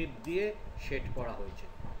কপারের স্ট্রিপ দিয়ে শেড করা হয়েছে,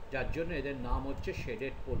 যার জন্য এদের নাম হচ্ছে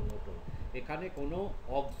শেডেড পোল মোটর। এখানে কোনো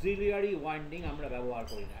অক্সিলিয়ারি ওয়াইন্ডিং আমরা ব্যবহার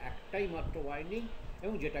করি না, একটাই মাত্র ওয়াইন্ডিং,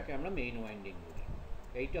 এবং যেটাকে আমরা মেইন ওয়াইন্ডিং বলি।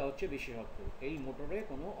 এইটা হচ্ছে বিশেষত্ব, এই মোটরে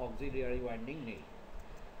কোনো অক্সিলিয়ারি ওয়াইন্ডিং নেই।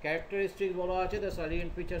 ক্যারেক্টারিস্টিক্স বলা আছে, the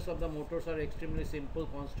সালিয়েন্ট features of the motors are extremely simple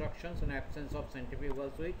constructions and absence of centrifugal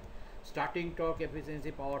switch, starting torque,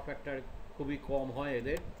 efficiency, power factor খুবই কম হয়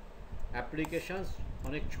এদের। অ্যাপ্লিকেশানস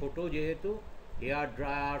অনেক ছোট, যেহেতু হেয়ার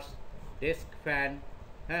ড্রায়ার্স, ডেস্ক ফ্যান,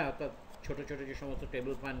 হ্যাঁ, অর্থাৎ ছোটো ছোটো যে সমস্ত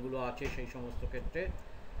টেবিল ফ্যানগুলো আছে সেই সমস্ত ক্ষেত্রে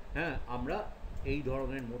হ্যাঁ আমরা এই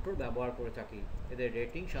ধরনের মোটর ব্যবহার করে থাকি। এদের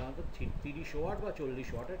রেটিং সাধারণত 30 ওয়াট বা 40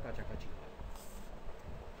 ওয়াটের কাছাকাছি হয়।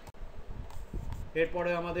 এরপরে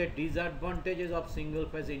আমাদের disadvantages of single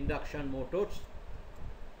phase induction motors,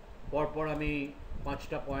 পরপর আমি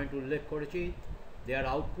 5টা পয়েন্ট উল্লেখ করেছি। দেয়ার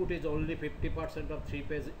output is only 50% of 3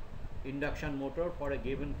 phase induction motor for a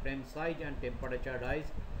given frame size and temperature rise,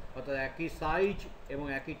 অর্থাৎ একই সাইজ এবং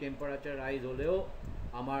একই টেম্পারেচার রাইজ হলেও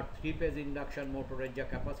আমার 3 ফেজ ইন্ডাকশন মোটরের যা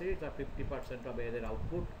ক্যাপাসিটি তার 50% হবে এদের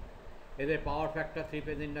আউটপুট। এদের পাওয়ার ফ্যাক্টর 3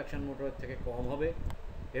 ফেজ ইন্ডাকশন মোটরের থেকে কম হবে,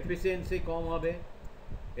 এফিসিয়েন্সি কম হবে,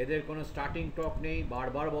 এদের কোনো স্টার্টিং টর্ক নেই,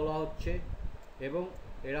 বারবার বলা হচ্ছে, এবং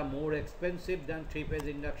এরা more expensive than 3 phase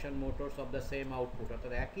induction motors of the same output.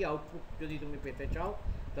 অর্থাৎ একই আউটপুট যদি তুমি পেতে চাও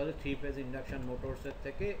তাহলে 3 ফেজ ইন্ডাকশন মোটরসের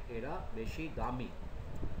থেকে এরা বেশি দামি,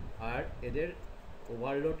 আর এদের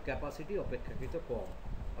ওভারলোড ক্যাপাসিটি অপেক্ষাকৃত কম।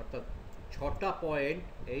 অর্থাৎ 6টা পয়েন্ট,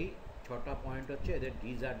 এই 6টা পয়েন্ট হচ্ছে এদের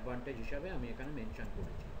ডিসঅ্যাডভান্টেজ হিসাবে আমি এখানে মেনশন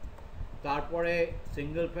করেছি। তারপরে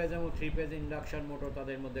সিঙ্গেল ফেজ এবং 3 ফেজ ইন্ডাকশন মোটর,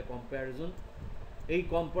 তাদের মধ্যে কম্প্যারিজন। এই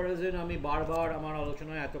কম্প্যারিজন আমি বারবার আমার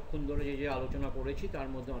আলোচনায় এতক্ষণ ধরে যে আলোচনা করেছি তার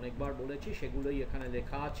মধ্যে অনেকবার বলেছি, সেগুলোই এখানে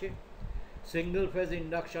লেখা আছে। Single phase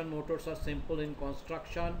induction motors R simple in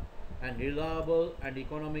construction and reliable and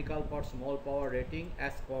economical for small power rating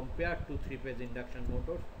as compared to 3 phase induction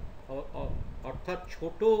motors, অর্থাৎ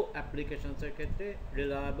ছোট অ্যাপ্লিকেশনসের ক্ষেত্রে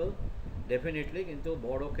রিলায়েবল ডেফিনেটলি, কিন্তু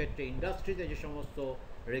বড় ক্ষেত্রে ইন্ডাস্ট্রিতে যে সমস্ত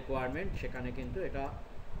রিকোয়ারমেন্ট সেখানে কিন্তু এটা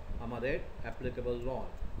আমাদের অ্যাপ্লিকেবল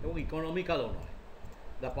নয় এবং ইকোনমিক্যালও নয়।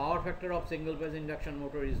 The power factor of single phase induction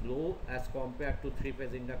motor is low as compare to 3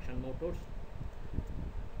 phase induction motors.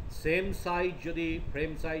 Same size যদি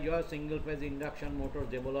ফ্রেম সাইজ হয়, single phase induction motor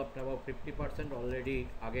developed about 50%, already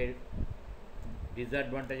আগের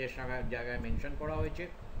ডিসঅ্যাডভান্টেজের জায়গায় মেনশন করা হয়েছে।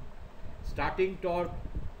 Starting torque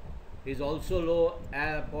is also low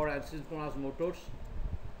for asynchronous motors,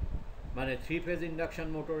 মানে 3 phase induction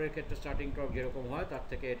মোটরের ক্ষেত্রে starting torque যেরকম হয় তার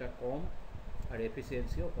থেকে এটা কম, আর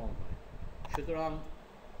এফিসিয়েন্সিও কম হয়। সুতরাং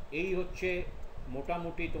এই হচ্ছে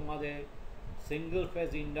মোটামুটি তোমাদের সিঙ্গল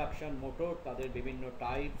ফেজ ইন্ডাকশন মোটর, তাদের বিভিন্ন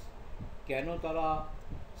টাইপস, কেন তারা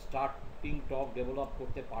স্টার্টিং টর্ক ডেভেলপ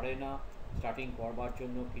করতে পারে না, স্টার্টিং করবার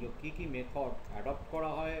জন্য কী কী মেথড অ্যাডপ্ট করা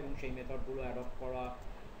হয় এবং সেই মেথডগুলো অ্যাডপ্ট করার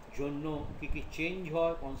জন্য কী কী চেঞ্জ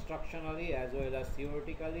হয় কনস্ট্রাকশনালি as well as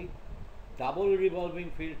theoretically, double revolving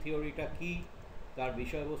field থিওরিটা কী, তার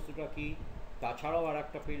বিষয়বস্তুটা কী, তাছাড়াও আর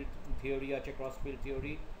একটা ফিল্ড থিওরি আছে ক্রস ফিল্ড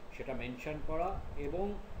থিওরি, সেটা মেনশন করা, এবং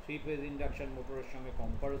 3 ফেজ ইন্ডাকশন মোটরের সঙ্গে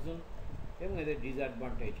কম্পারিজন এবং এদের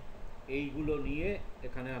ডিসঅ্যাডভান্টেজ, এইগুলো নিয়ে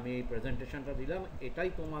এখানে আমি এই প্রেজেন্টেশনটা দিলাম। এটাই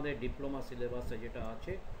তোমাদের ডিপ্লোমা সিলেবাসে যেটা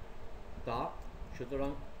আছে তা।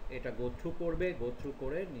 সুতরাং এটা গোথ্রু করবে, গোথ্রু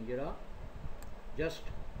করে নিজেরা জাস্ট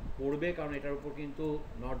পড়বে, কারণ এটার উপর কিন্তু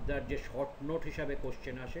নট দ্যাট যে শর্ট নোট হিসাবে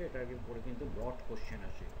কোশ্চেন আসে, এটার উপরে কিন্তু ব্রড কোশ্চেন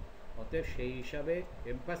আসে। অতএব সেই হিসাবে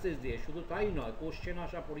এমফাসিস দিয়ে, শুধু তাই নয়, কোশ্চেন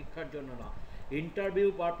আসা পরীক্ষার জন্য না, ইন্টারভিউ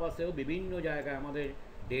পারপাসেও বিভিন্ন জায়গায়, আমাদের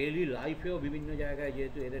ডেইলি লাইফেও বিভিন্ন জায়গায়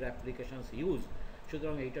যেহেতু এদের অ্যাপ্লিকেশানস ইউজ,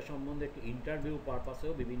 সুতরাং এইটা সম্বন্ধে ইন্টারভিউ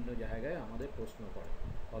পারপাসেও বিভিন্ন জায়গায় আমাদের প্রশ্ন করে।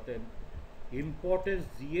 অতএব ইম্পর্টেন্স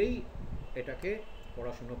দিয়েই এটাকে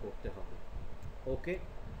পড়াশুনো করতে হবে। ওকে,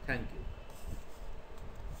 থ্যাংক ইউ।